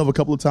sense of a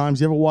couple of times.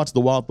 You ever watch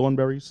The Wild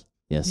Thornberrys?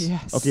 Yes.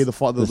 Okay, the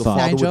father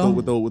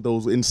with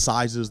those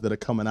incisors that are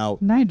coming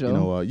out.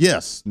 Nigel.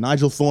 Yes,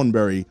 Nigel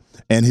Thornberry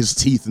and his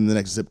teeth in the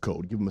next zip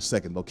code. Give him a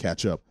second; they'll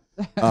catch up.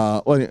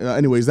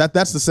 Anyways,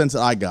 that's the sense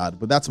that I got,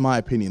 but that's my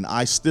opinion.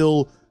 I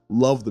still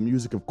love the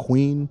music of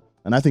Queen,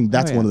 and I think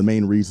that's one of the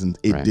main reasons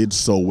it did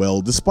so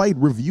well, despite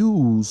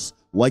reviews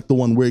like the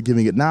one we're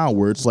giving it now,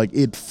 where it's like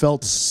it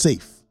felt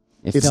safe.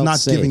 It's not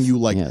safe. Giving you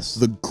like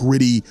the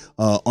gritty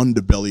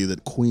underbelly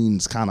that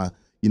Queen's kind of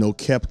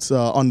kept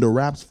under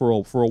wraps for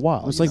a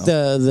while. It's like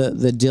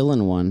the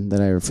Dylan one that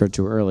I referred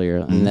to earlier,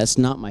 and that's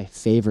not my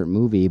favorite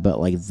movie,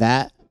 but like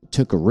that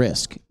took a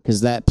risk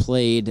because that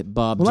played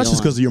Bob Dylan. Well, that's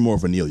just because you're more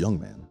of a Neil Young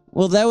man.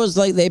 Well, that was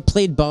like they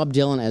played Bob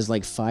Dylan as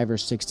like 5 or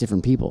 6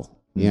 different people.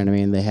 You know what I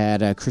mean? They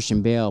had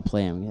Christian Bale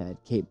play him. They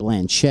had Cate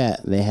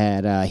Blanchett. They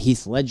had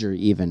Heath Ledger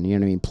even, you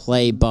know what I mean,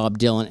 play Bob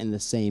Dylan in the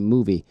same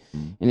movie.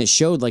 And it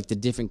showed like the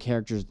different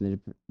characters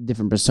and the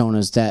different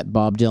personas that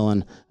Bob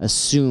Dylan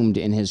assumed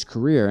in his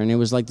career. And it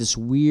was like this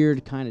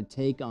weird kind of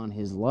take on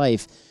his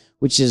life,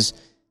 which is,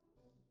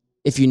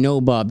 if you know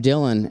Bob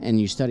Dylan and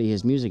you study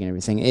his music and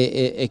everything,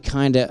 it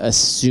kind of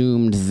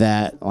assumed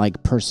that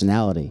like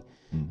personality.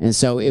 And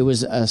so it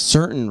was a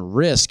certain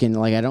risk, and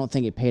like I don't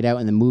think it paid out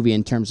in the movie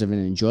in terms of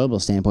an enjoyable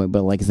standpoint,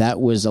 but like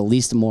that was at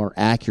least more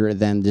accurate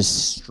than this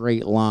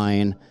straight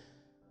line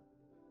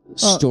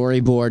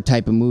storyboard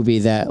type of movie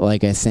that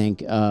like I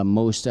think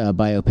most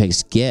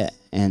biopics get.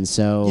 And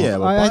so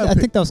I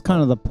think that was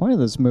kind of the point of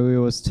this movie,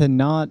 was to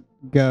not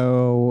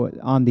go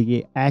on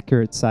the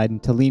accurate side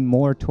and to lean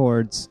more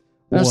towards.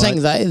 I'm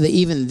saying that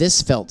even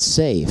this felt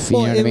safe. You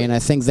know what I mean? I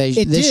think they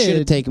should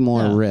have taken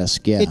more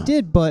risk. Yeah, it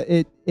did, but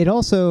it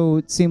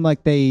also seemed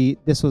like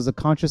this was a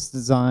conscious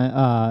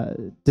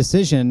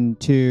decision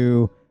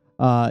to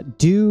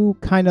do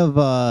kind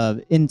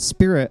of in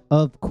spirit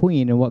of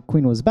Queen and what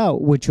Queen was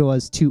about, which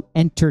was to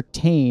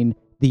entertain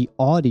the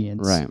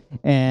audience. Right.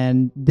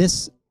 And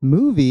this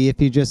movie,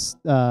 if you just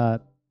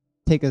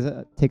take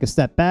a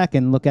step back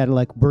and look at it,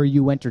 like, were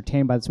you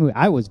entertained by this movie?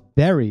 I was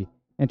very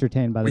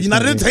entertained by this. Were you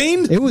not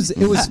entertained? It was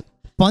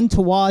fun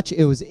to watch.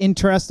 It was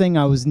interesting.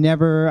 I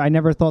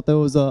never thought there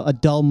was a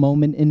dull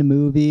moment in the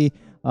movie.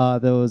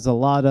 There was a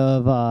lot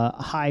of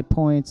high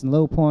points and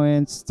low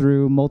points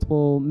through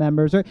multiple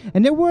members,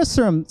 and there were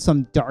some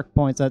dark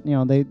points that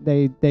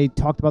they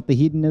talked about the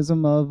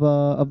hedonism of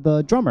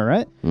the drummer,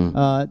 right?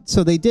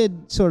 So they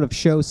did sort of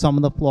show some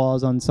of the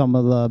flaws on some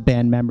of the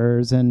band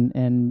members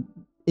and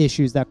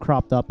issues that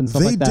cropped up and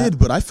stuff like that. They did,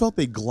 but I felt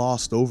they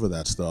glossed over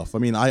that stuff. I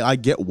mean, I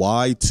get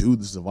why, too,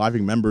 the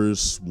surviving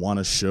members want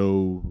to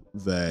show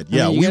that,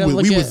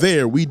 we were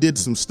there, we did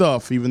some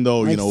stuff, even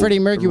though, Freddie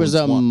Mercury was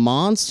a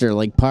monster,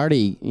 like,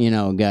 party, guy, you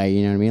know what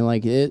I mean?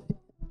 Like,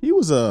 he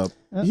was a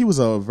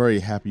very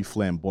happy,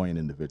 flamboyant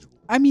individual.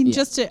 I mean,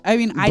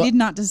 I did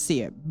not to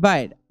see it,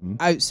 but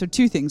So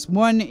two things.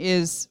 One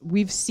is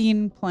we've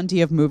seen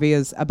plenty of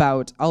movies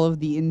about all of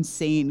the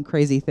insane,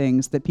 crazy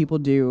things that people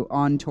do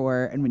on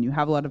tour, and when you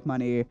have a lot of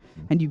money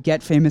and you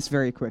get famous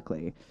very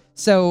quickly.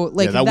 So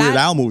like that Weird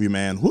Al movie,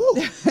 man. Woo!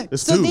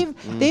 It's so too.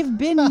 they've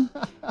been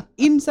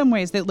in some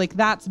ways that like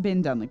that's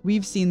been done. Like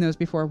we've seen those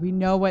before. We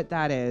know what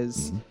that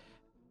is.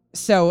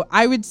 So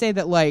I would say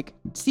that like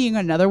seeing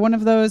another one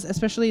of those,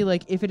 especially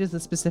like if it is the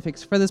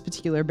specifics for this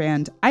particular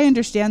band, I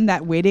understand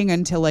that waiting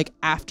until like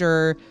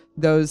after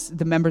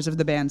the members of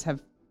the bands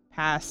have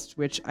passed,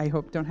 which I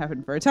hope don't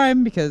happen for a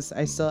time because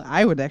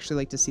I would actually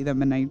like to see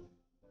them, and I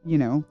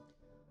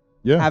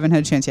haven't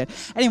had a chance yet.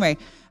 Anyway,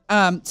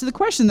 so the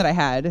question that I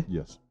had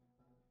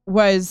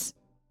was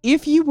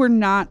if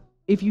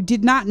you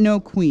did not know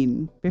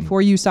Queen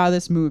before you saw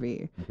this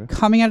movie,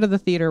 coming out of the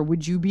theater,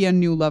 would you be a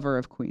new lover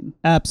of Queen?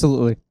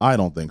 Absolutely. I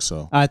don't think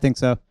so. I think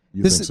so.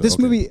 You this think so? this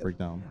Okay, movie, break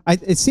down.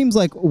 it seems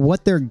like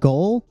what their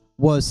goal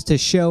was to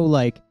show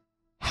like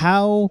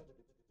how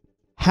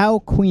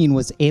Queen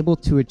was able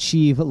to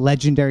achieve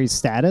legendary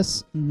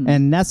status,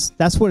 and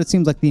that's what it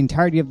seems like the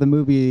entirety of the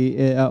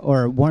movie,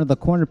 or one of the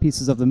corner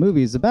pieces of the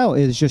movie is about,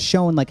 is just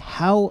showing like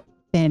how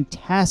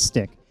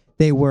fantastic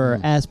they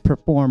were as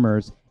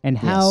performers, and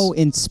how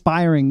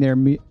inspiring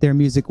their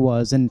music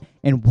was, and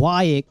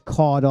why it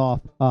caught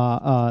on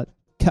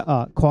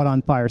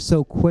fire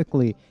so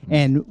quickly,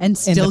 and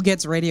still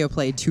gets radio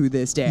play to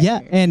this day. Yeah,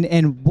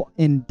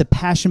 and the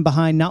passion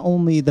behind not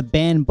only the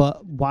band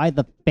but why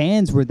the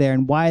fans were there,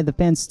 and why the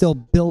fans still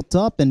built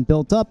up,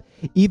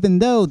 even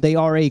though they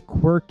are a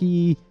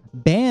quirky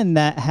band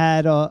that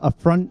had a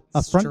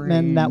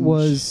frontman that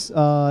was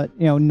not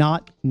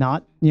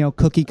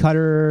cookie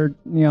cutter,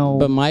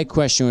 But my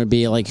question would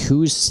be like,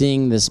 who's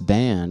seeing this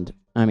band?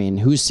 I mean,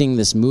 who's seeing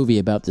this movie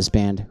about this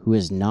band who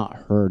has not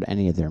heard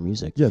any of their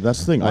music? Yeah, that's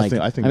the thing. Like,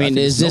 I think.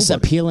 is this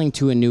nobody. appealing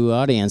to a new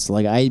audience?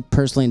 Like, I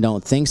personally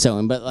don't think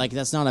so. But like,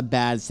 that's not a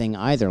bad thing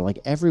either. Like,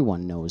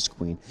 everyone knows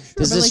Queen.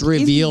 Does this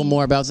reveal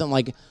more about them?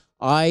 Like,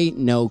 I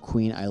know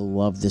Queen. I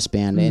love this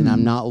band, and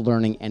I'm not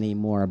learning any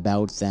more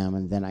about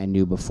them than I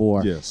knew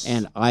before. Yes.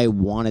 And I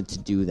wanted to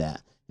do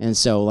that. And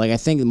so, like, I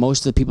think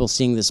most of the people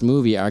seeing this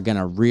movie are going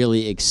to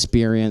really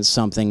experience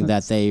something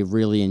that they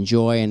really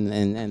enjoy, and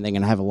they're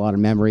going to have a lot of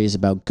memories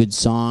about good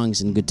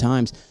songs and good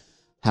times.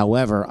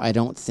 However, I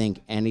don't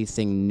think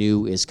anything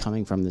new is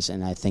coming from this,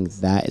 and I think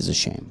that is a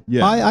shame.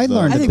 Yeah, I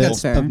learned I a think bit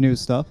that's fair. of new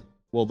stuff.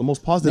 Well, the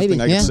most positive thing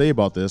I can say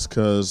about this,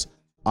 because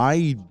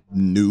I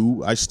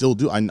still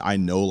do, I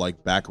know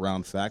like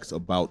background facts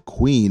about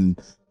Queen,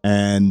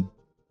 and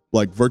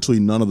like virtually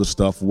none of the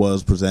stuff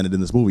was presented in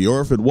this movie, or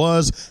if it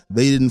was,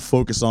 they didn't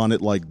focus on it.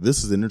 Like,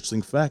 this is an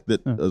interesting fact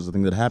that was the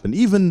thing that happened.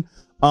 Even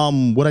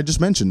what I just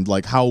mentioned,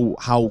 like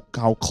how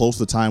close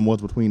the time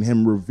was between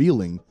him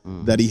revealing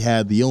that he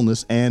had the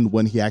illness and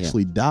when he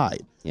actually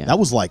died. Yeah. That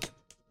was like,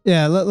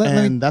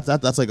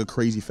 that's like a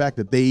crazy fact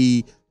that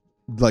they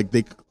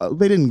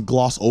didn't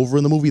gloss over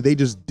in the movie. They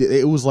just did.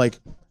 It was like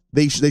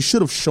they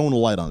should have shown a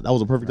light on it. That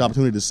was a perfect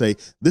opportunity to say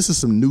this is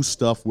some new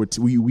stuff which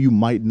we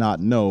might not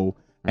know.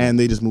 And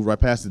they just moved right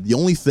past it. The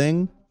only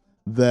thing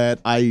that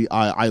I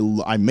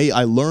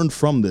learned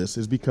from this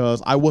is because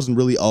I wasn't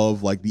really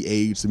of like the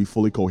age to be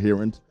fully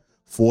coherent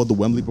for the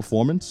Wembley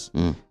performance.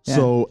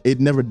 So it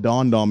never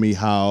dawned on me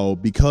how,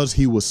 because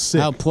he was sick,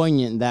 how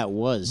poignant that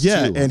was.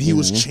 Yeah, too, and he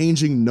was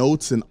changing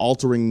notes and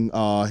altering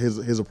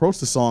his approach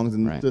to songs,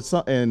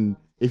 and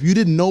if you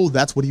didn't know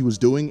that's what he was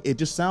doing, it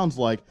just sounds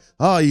like,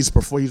 he's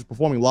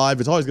performing live.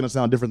 It's always going to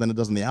sound different than it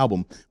does in the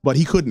album. But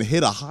he couldn't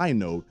hit a high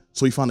note,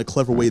 so he found a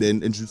clever way to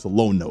introduce a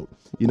low note.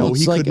 He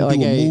couldn't do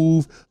a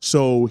move,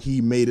 so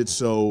he made it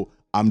so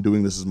I'm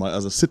doing this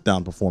as a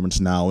sit-down performance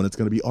now, and it's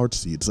going to be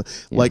artsy. It's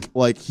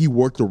like he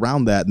worked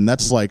around that, and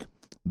that's like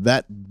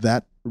that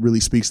really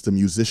speaks to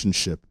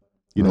musicianship,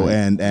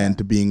 and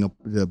to being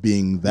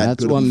that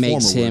that's good what a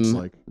makes performer, him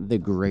like, the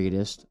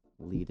greatest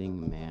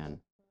leading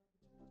man.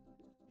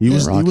 He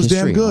was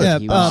damn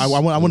good. Yeah, I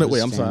want to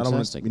wait. I'm fantastic, sorry. I don't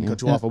want to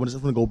cut you off. I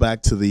just want to go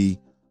back to the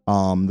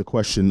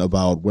question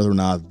about whether or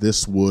not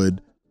this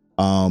would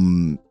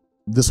make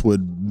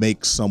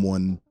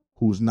someone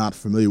who's not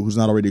familiar, who's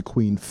not already a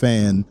Queen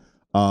fan,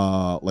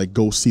 like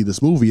go see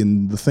this movie.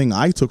 And the thing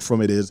I took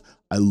from it is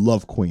I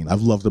love Queen.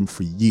 I've loved them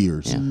for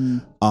years. Yeah.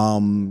 All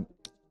my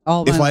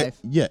life.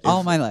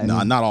 All my life.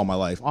 Nah, not all my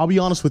life. I'll be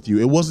honest with you.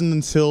 It wasn't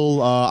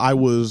until I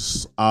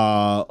was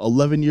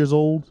 11 years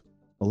old.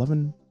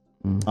 11.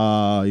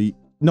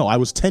 No, I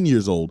was 10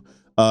 years old,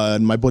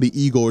 and my buddy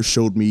Igor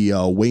showed me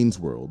Wayne's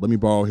World. Let me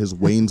borrow his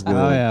Wayne's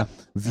World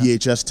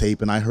VHS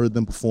tape, and I heard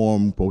them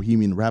perform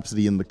Bohemian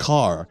Rhapsody in the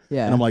car.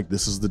 Yeah. And I'm like,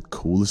 this is the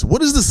coolest.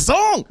 What is this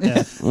song?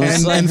 Yeah.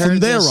 and from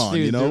there on,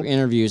 through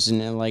interviews,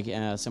 and like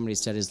somebody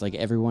said, is like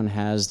everyone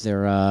has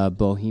their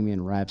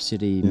Bohemian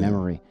Rhapsody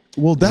memory.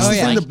 Well, that's the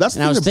thing. That's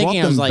the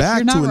thing that brought them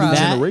back to a new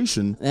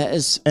generation. That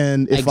is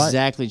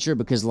exactly true,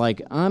 because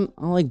like I'm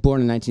like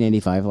born in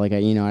 1985. Like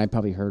I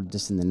probably heard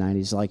this in the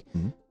 90s. Like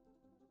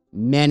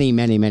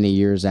many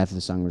years after the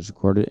song was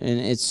recorded,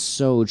 and it's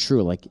so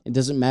true. Like, it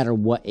doesn't matter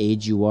what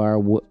age you are,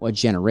 what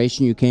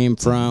generation you came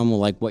from,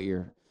 like what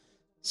your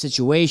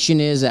situation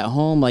is at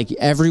home. Like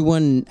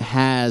everyone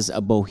has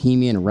a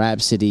Bohemian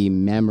Rhapsody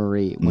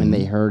memory when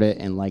they heard it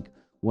and like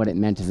what it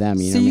meant to them.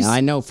 You know what I mean? I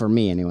know for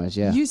me anyways,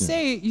 yeah. You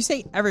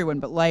say everyone,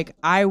 but like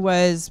I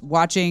was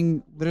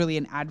watching literally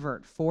an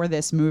advert for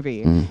this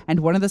movie and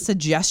one of the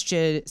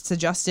suggested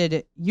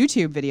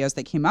YouTube videos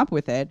that came up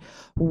with it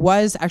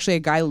was actually a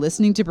guy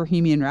listening to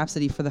Bohemian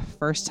Rhapsody for the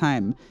first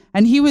time.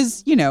 And he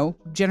was,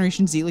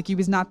 Generation Z, like he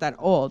was not that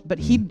old, but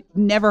he'd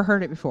never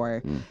heard it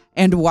before.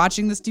 And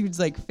watching this dude's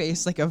like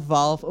face like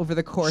evolve over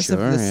the course of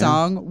the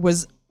song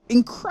was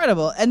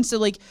incredible. And so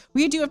like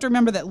we do have to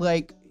remember that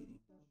like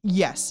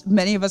yes,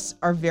 many of us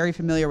are very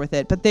familiar with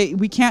it, but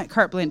we can't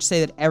carte blanche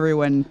say that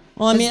everyone.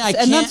 Well, I mean,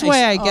 and that's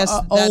why I guess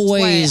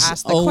always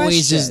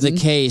is the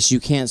case.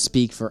 You can't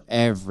speak for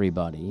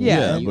everybody.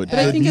 Yeah, but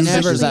I think it's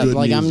never that.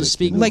 Like I'm just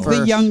speaking like for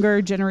the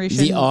younger generation,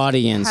 the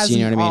audience.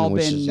 You know what I mean?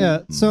 Which is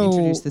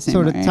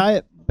so to tie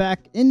it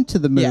back into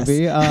the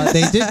movie,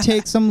 they did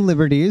take some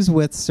liberties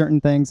with certain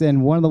things,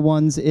 and one of the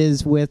ones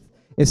is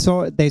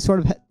they sort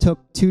of took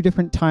two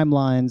different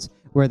timelines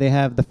where they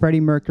have the Freddie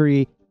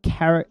Mercury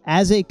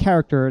as a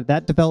character,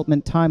 that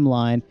development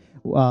timeline,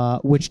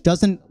 which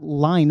doesn't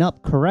line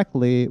up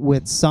correctly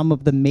with some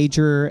of the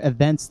major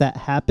events that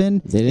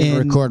happened. They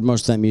didn't record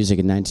most of that music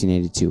in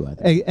 1982, I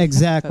think.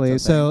 Exactly.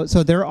 So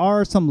there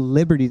are some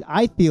liberties.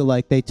 I feel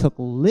like they took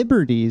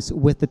liberties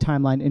with the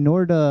timeline in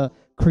order to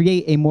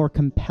create a more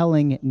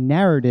compelling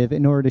narrative,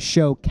 in order to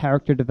show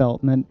character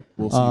development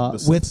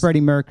with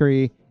Freddie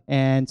Mercury,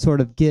 and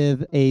sort of give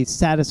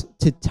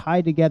to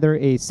tie together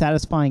a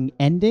satisfying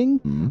ending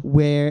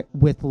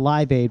with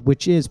Live Aid,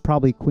 which is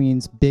probably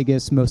Queen's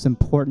biggest, most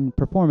important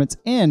performance,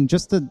 and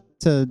just to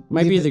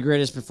might be the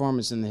greatest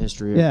performance in the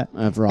history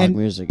of rock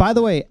music. By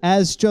the way,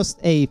 as just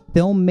a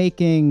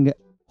filmmaking,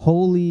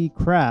 holy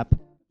crap,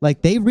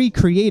 like they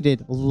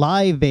recreated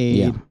Live Aid.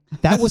 Yeah.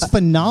 That was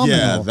phenomenal.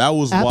 Yeah, that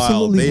was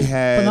absolutely wild. They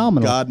had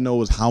phenomenal. God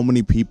knows how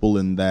many people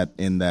in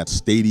that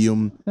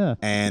stadium. Yeah.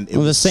 And it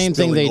was the same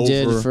thing they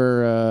did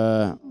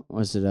for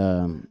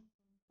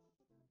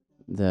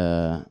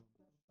the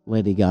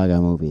Lady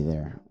Gaga movie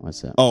there.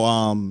 What's that? Oh,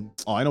 I know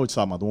what you're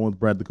talking about. The one with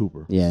Bradley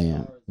Cooper.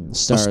 Yeah.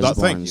 Stars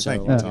Born.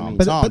 Thank you, Tom.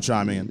 Tom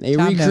chime in. They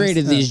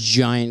recreated these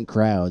giant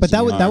crowds. But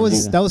that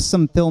was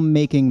some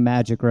filmmaking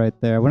magic right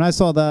there. When I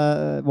saw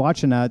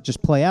watching that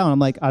just play out, I'm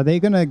like, are they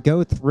gonna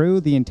go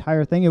through the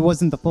entire thing? It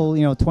wasn't the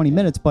full 20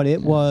 minutes, but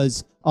it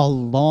was a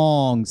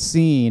long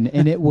scene,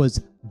 and it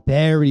was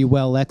very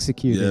well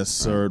executed. Yes,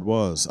 sir, it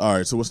was. All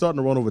right, so we're starting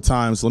to run over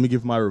time, so let me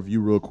give my review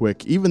real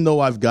quick. Even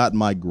though I've got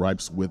my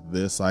gripes with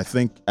this, I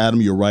think,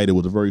 Adam, you're right. It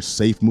was a very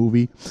safe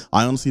movie.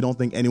 I honestly don't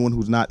think anyone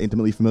who's not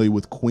intimately familiar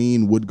with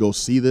Queen would go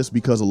see this,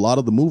 because a lot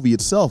of the movie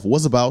itself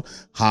was about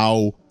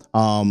how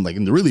and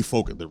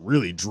they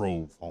really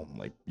drove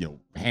home,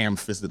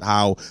 ham-fisted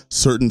how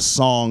certain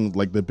songs,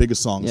 like the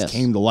biggest songs,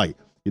 came to light.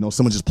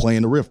 Someone just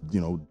playing the riff,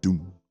 doom,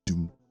 doom,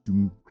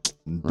 doom,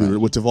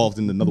 which evolved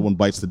into Another One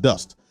Bites the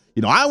Dust.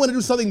 I want to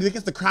do something that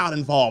gets the crowd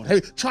involved. Hey,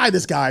 try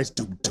this, guys.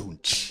 Doom, doom,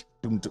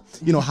 doom,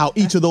 doom. How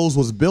each of those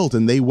was built,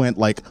 and they went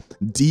like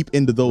deep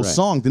into those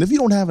songs. And if you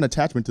don't have an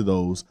attachment to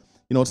those,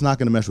 it's not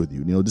going to mesh with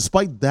you.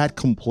 Despite that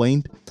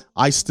complaint,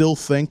 I still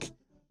think,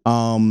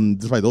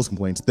 despite those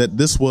complaints, that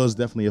this was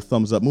definitely a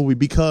thumbs up movie,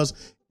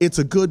 because it's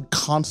a good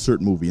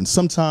concert movie. And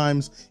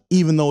sometimes,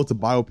 even though it's a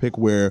biopic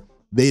where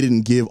they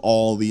didn't give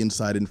all the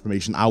inside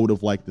information I would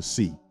have liked to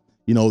see,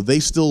 they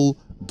still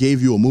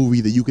gave you a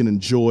movie that you can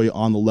enjoy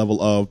on the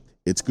level of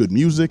it's good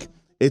music.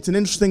 It's an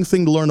interesting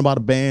thing to learn about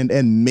a band,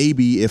 and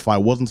maybe if I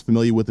wasn't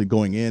familiar with it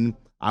going in,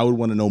 I would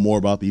want to know more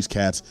about these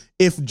cats,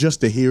 if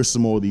just to hear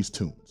some more of these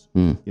tunes.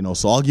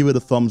 So I'll give it a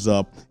thumbs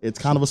up. It's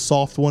kind of a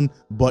soft one,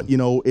 but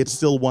it's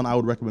still one I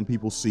would recommend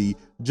people see,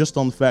 just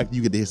on the fact that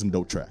you get to hear some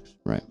dope tracks.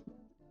 Right.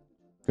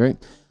 Great.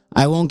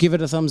 I won't give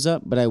it a thumbs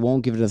up, but I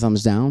won't give it a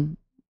thumbs down.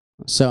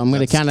 So I'm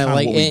going to kind of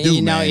like,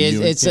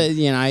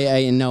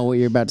 I know what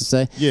you're about to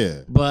say. Yeah.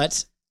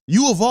 But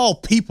you of all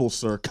people,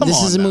 sir,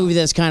 this is a movie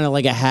that's kind of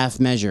like a half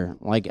measure.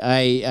 Like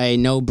I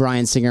know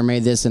Bryan Singer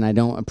made this, and I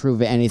don't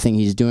approve of anything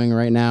he's doing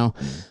right now.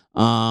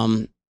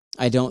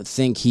 I don't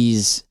think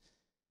he's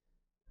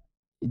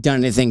done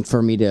anything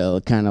for me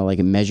to kind of like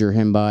measure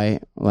him by,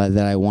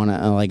 that I want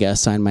to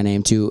assign my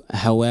name to.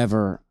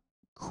 However,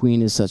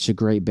 Queen is such a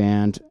great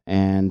band,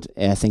 and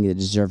I think it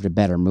deserved a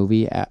better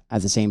movie. At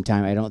the same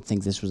time, I don't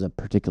think this was a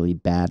particularly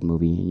bad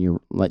movie. You're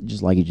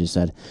just like you just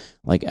said.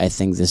 Like, I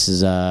think this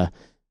is a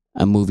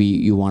movie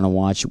you want to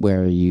watch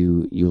where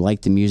you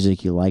like the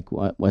music, you like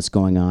what's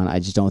going on. I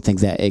just don't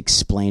think that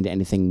explained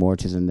anything more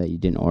to them that you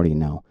didn't already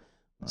know.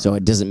 So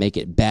it doesn't make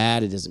it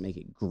bad. It doesn't make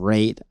it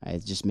great.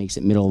 It just makes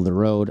it middle of the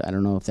road. I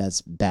don't know if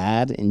that's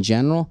bad in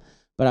general.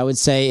 But I would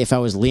say if I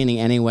was leaning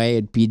anyway,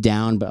 it'd be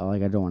down, but I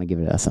don't want to give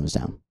it a thumbs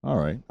down. All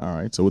right.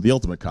 So with the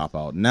ultimate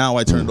cop-out, now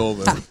I turn it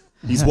over.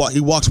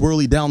 He walks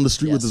whirly down the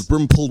street with his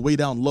brim pulled way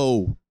down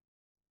low.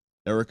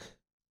 Eric?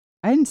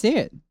 I didn't see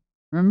it.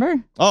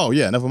 Remember? Oh,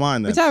 yeah, never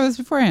mind then. We talked about this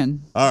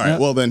beforehand. All right,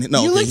 well then,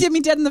 no. You okay, looked at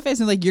me dead in the face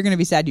and like, you're going to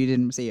be sad you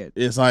didn't see it.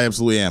 Yes, I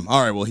absolutely am.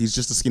 All right, well, he's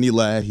just a skinny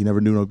lad. He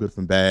never knew no good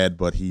from bad,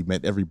 but he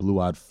met every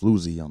blue-eyed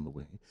floozy on the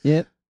way.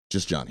 Yep.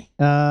 Just Johnny.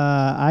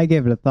 I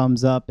gave it a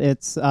thumbs up.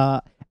 It's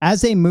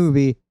as a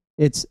movie,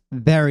 it's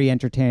very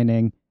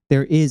entertaining.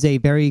 There is a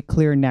very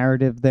clear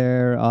narrative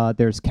there.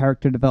 There's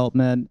character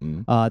development.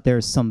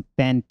 There's some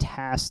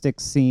fantastic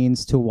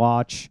scenes to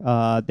watch.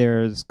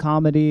 There's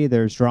comedy.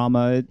 There's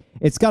drama.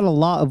 It's got a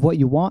lot of what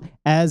you want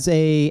as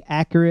a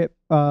accurate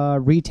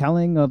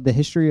retelling of the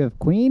history of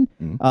Queen.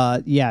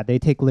 Yeah, they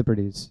take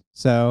liberties.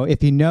 So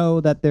if you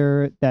know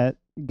that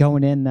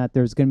going in that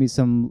there's going to be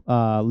some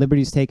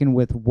liberties taken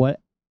with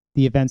what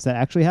the events that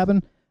actually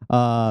happen,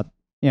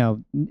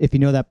 if you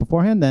know that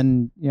beforehand,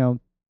 then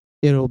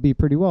it'll be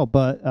pretty well.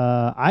 But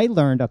I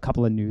learned a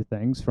couple of new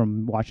things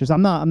from watchers.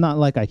 I'm not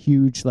like a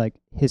huge like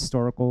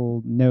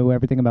historical know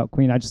everything about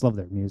Queen. I just love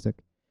their music.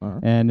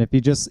 And if you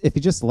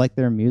just like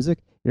their music,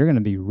 you're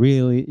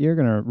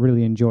gonna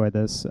really enjoy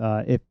this.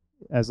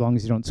 As long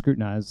as you don't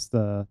scrutinize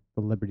the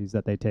liberties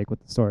that they take with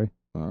the story.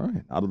 All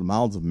right, out of the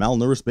mouths of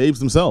malnourished babes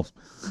themselves.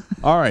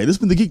 All right, this has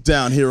been the Geek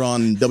Down here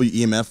on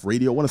WEMF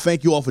Radio. I want to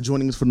thank you all for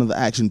joining us for another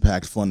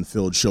action-packed,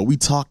 fun-filled show. We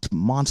talked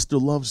Monster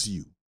Loves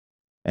You,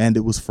 and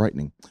it was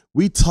frightening.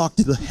 We talked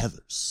The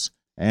Heathers,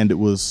 and it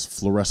was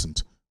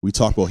fluorescent. We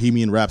talked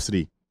Bohemian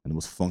Rhapsody, and it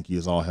was funky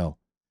as all hell.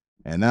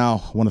 And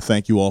now, I want to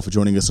thank you all for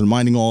joining us and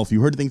reminding all, if you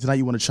heard anything tonight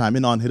you want to chime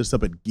in on, hit us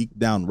up at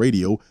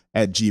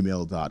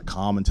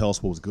geekdownradio@gmail.com and tell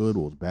us what was good,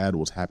 what was bad, what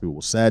was happy, what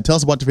was sad. Tell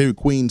us about your favorite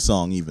Queen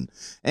song even.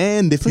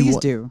 And if Please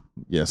do.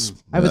 Yes.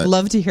 I would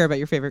love to hear about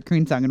your favorite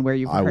Queen song and where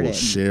you've heard it. I will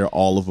share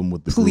all of them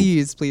with the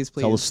Please. group.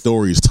 Tell us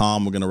stories.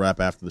 Tom, we're going to wrap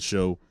after the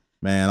show.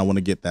 Man, I want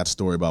to get that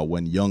story about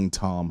when young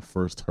Tom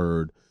first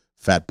heard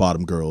Fat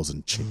Bottom Girls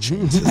and changed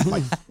his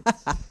life.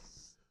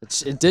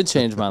 It did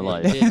change my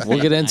life. We'll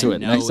get into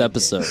it next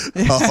episode.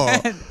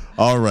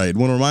 All right.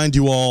 Want to remind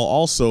you all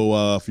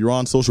also, if you're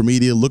on social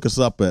media, look us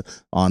up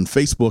on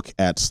Facebook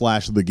at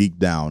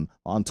 /TheGeekDown.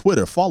 On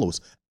Twitter, follow us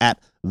at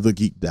The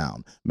Geek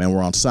Down. Man,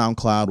 we're on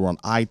SoundCloud. We're on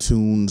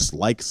iTunes.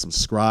 Like,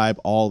 subscribe,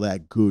 all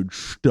that good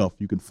stuff.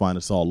 You can find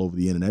us all over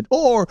the internet.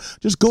 Or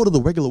just go to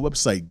the regular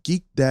website,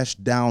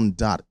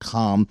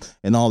 geek-down.com,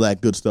 and all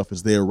that good stuff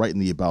is there right in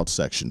the About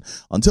section.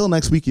 Until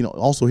next week,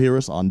 also hear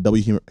us on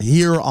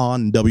here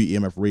on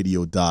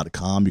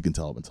WEMFradio.com. You can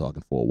tell I've been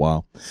talking for a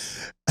while.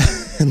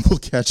 And we'll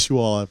catch you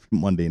all every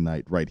Monday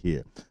night right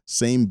here.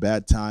 Same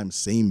bad time,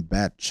 same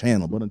bad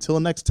channel. But until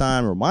next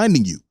time,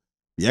 reminding you,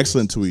 be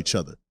excellent to each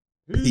other.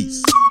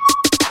 Peace.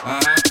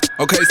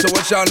 Okay, so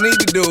what y'all need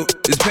to do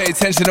is pay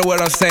attention to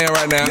what I'm saying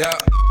right now. Yeah.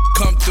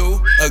 Come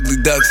through Ugly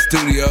Duck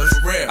Studios.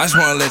 I just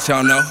want to let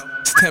y'all know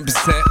it's 10%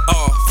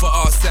 off for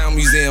all Sound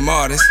Museum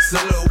artists.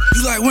 Salute.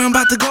 You like where I'm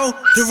about to go?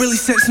 To really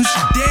set some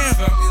shit down.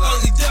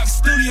 Ugly Duck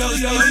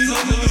Studios.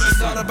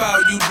 It's all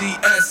about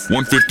UDS.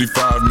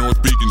 155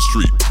 North Beacon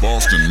Street,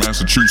 Boston,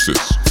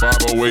 Massachusetts.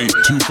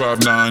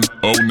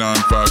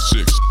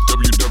 508-259-0956.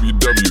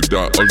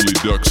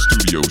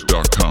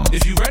 www.uglyduckstudios.com.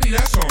 If you ready,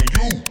 that's on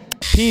you.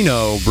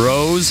 Pinot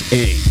Bros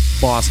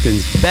Inc.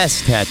 Boston's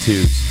best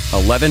tattoos.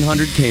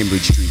 1100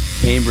 Cambridge Street,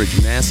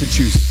 Cambridge,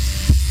 Massachusetts.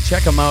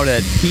 Check them out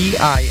at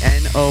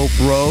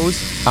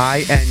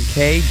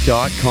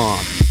pinobroink.com,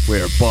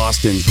 where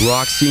Boston's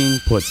rock scene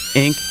puts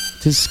ink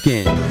to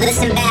skin.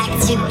 Listen back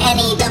to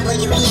any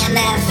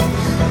WEMF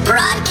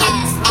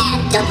broadcast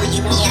at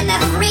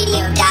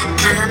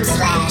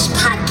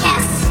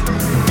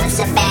WEMFradio.com/podcasts.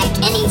 Listen back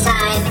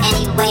anytime,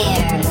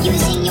 anywhere,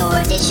 using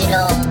your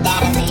digital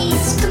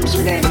database,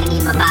 computer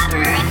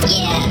thingy-mabobber.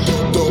 Yeah.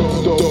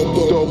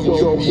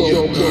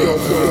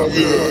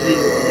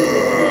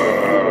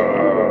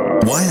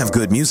 Why have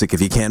good music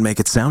if you can't make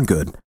it sound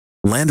good?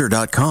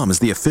 Lander.com is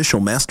the official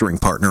mastering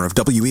partner of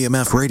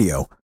WEMF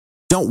Radio.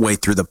 Don't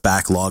wait through the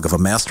backlog of a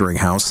mastering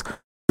house.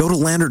 Go to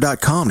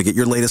Lander.com to get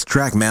your latest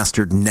track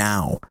mastered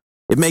now.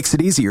 It makes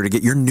it easier to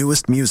get your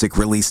newest music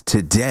released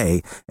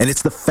today, and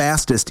it's the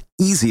fastest,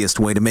 easiest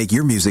way to make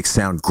your music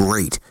sound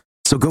great.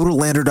 So go to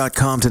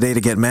Lander.com today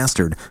to get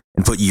mastered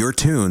and put your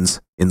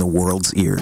tunes in the world's ears.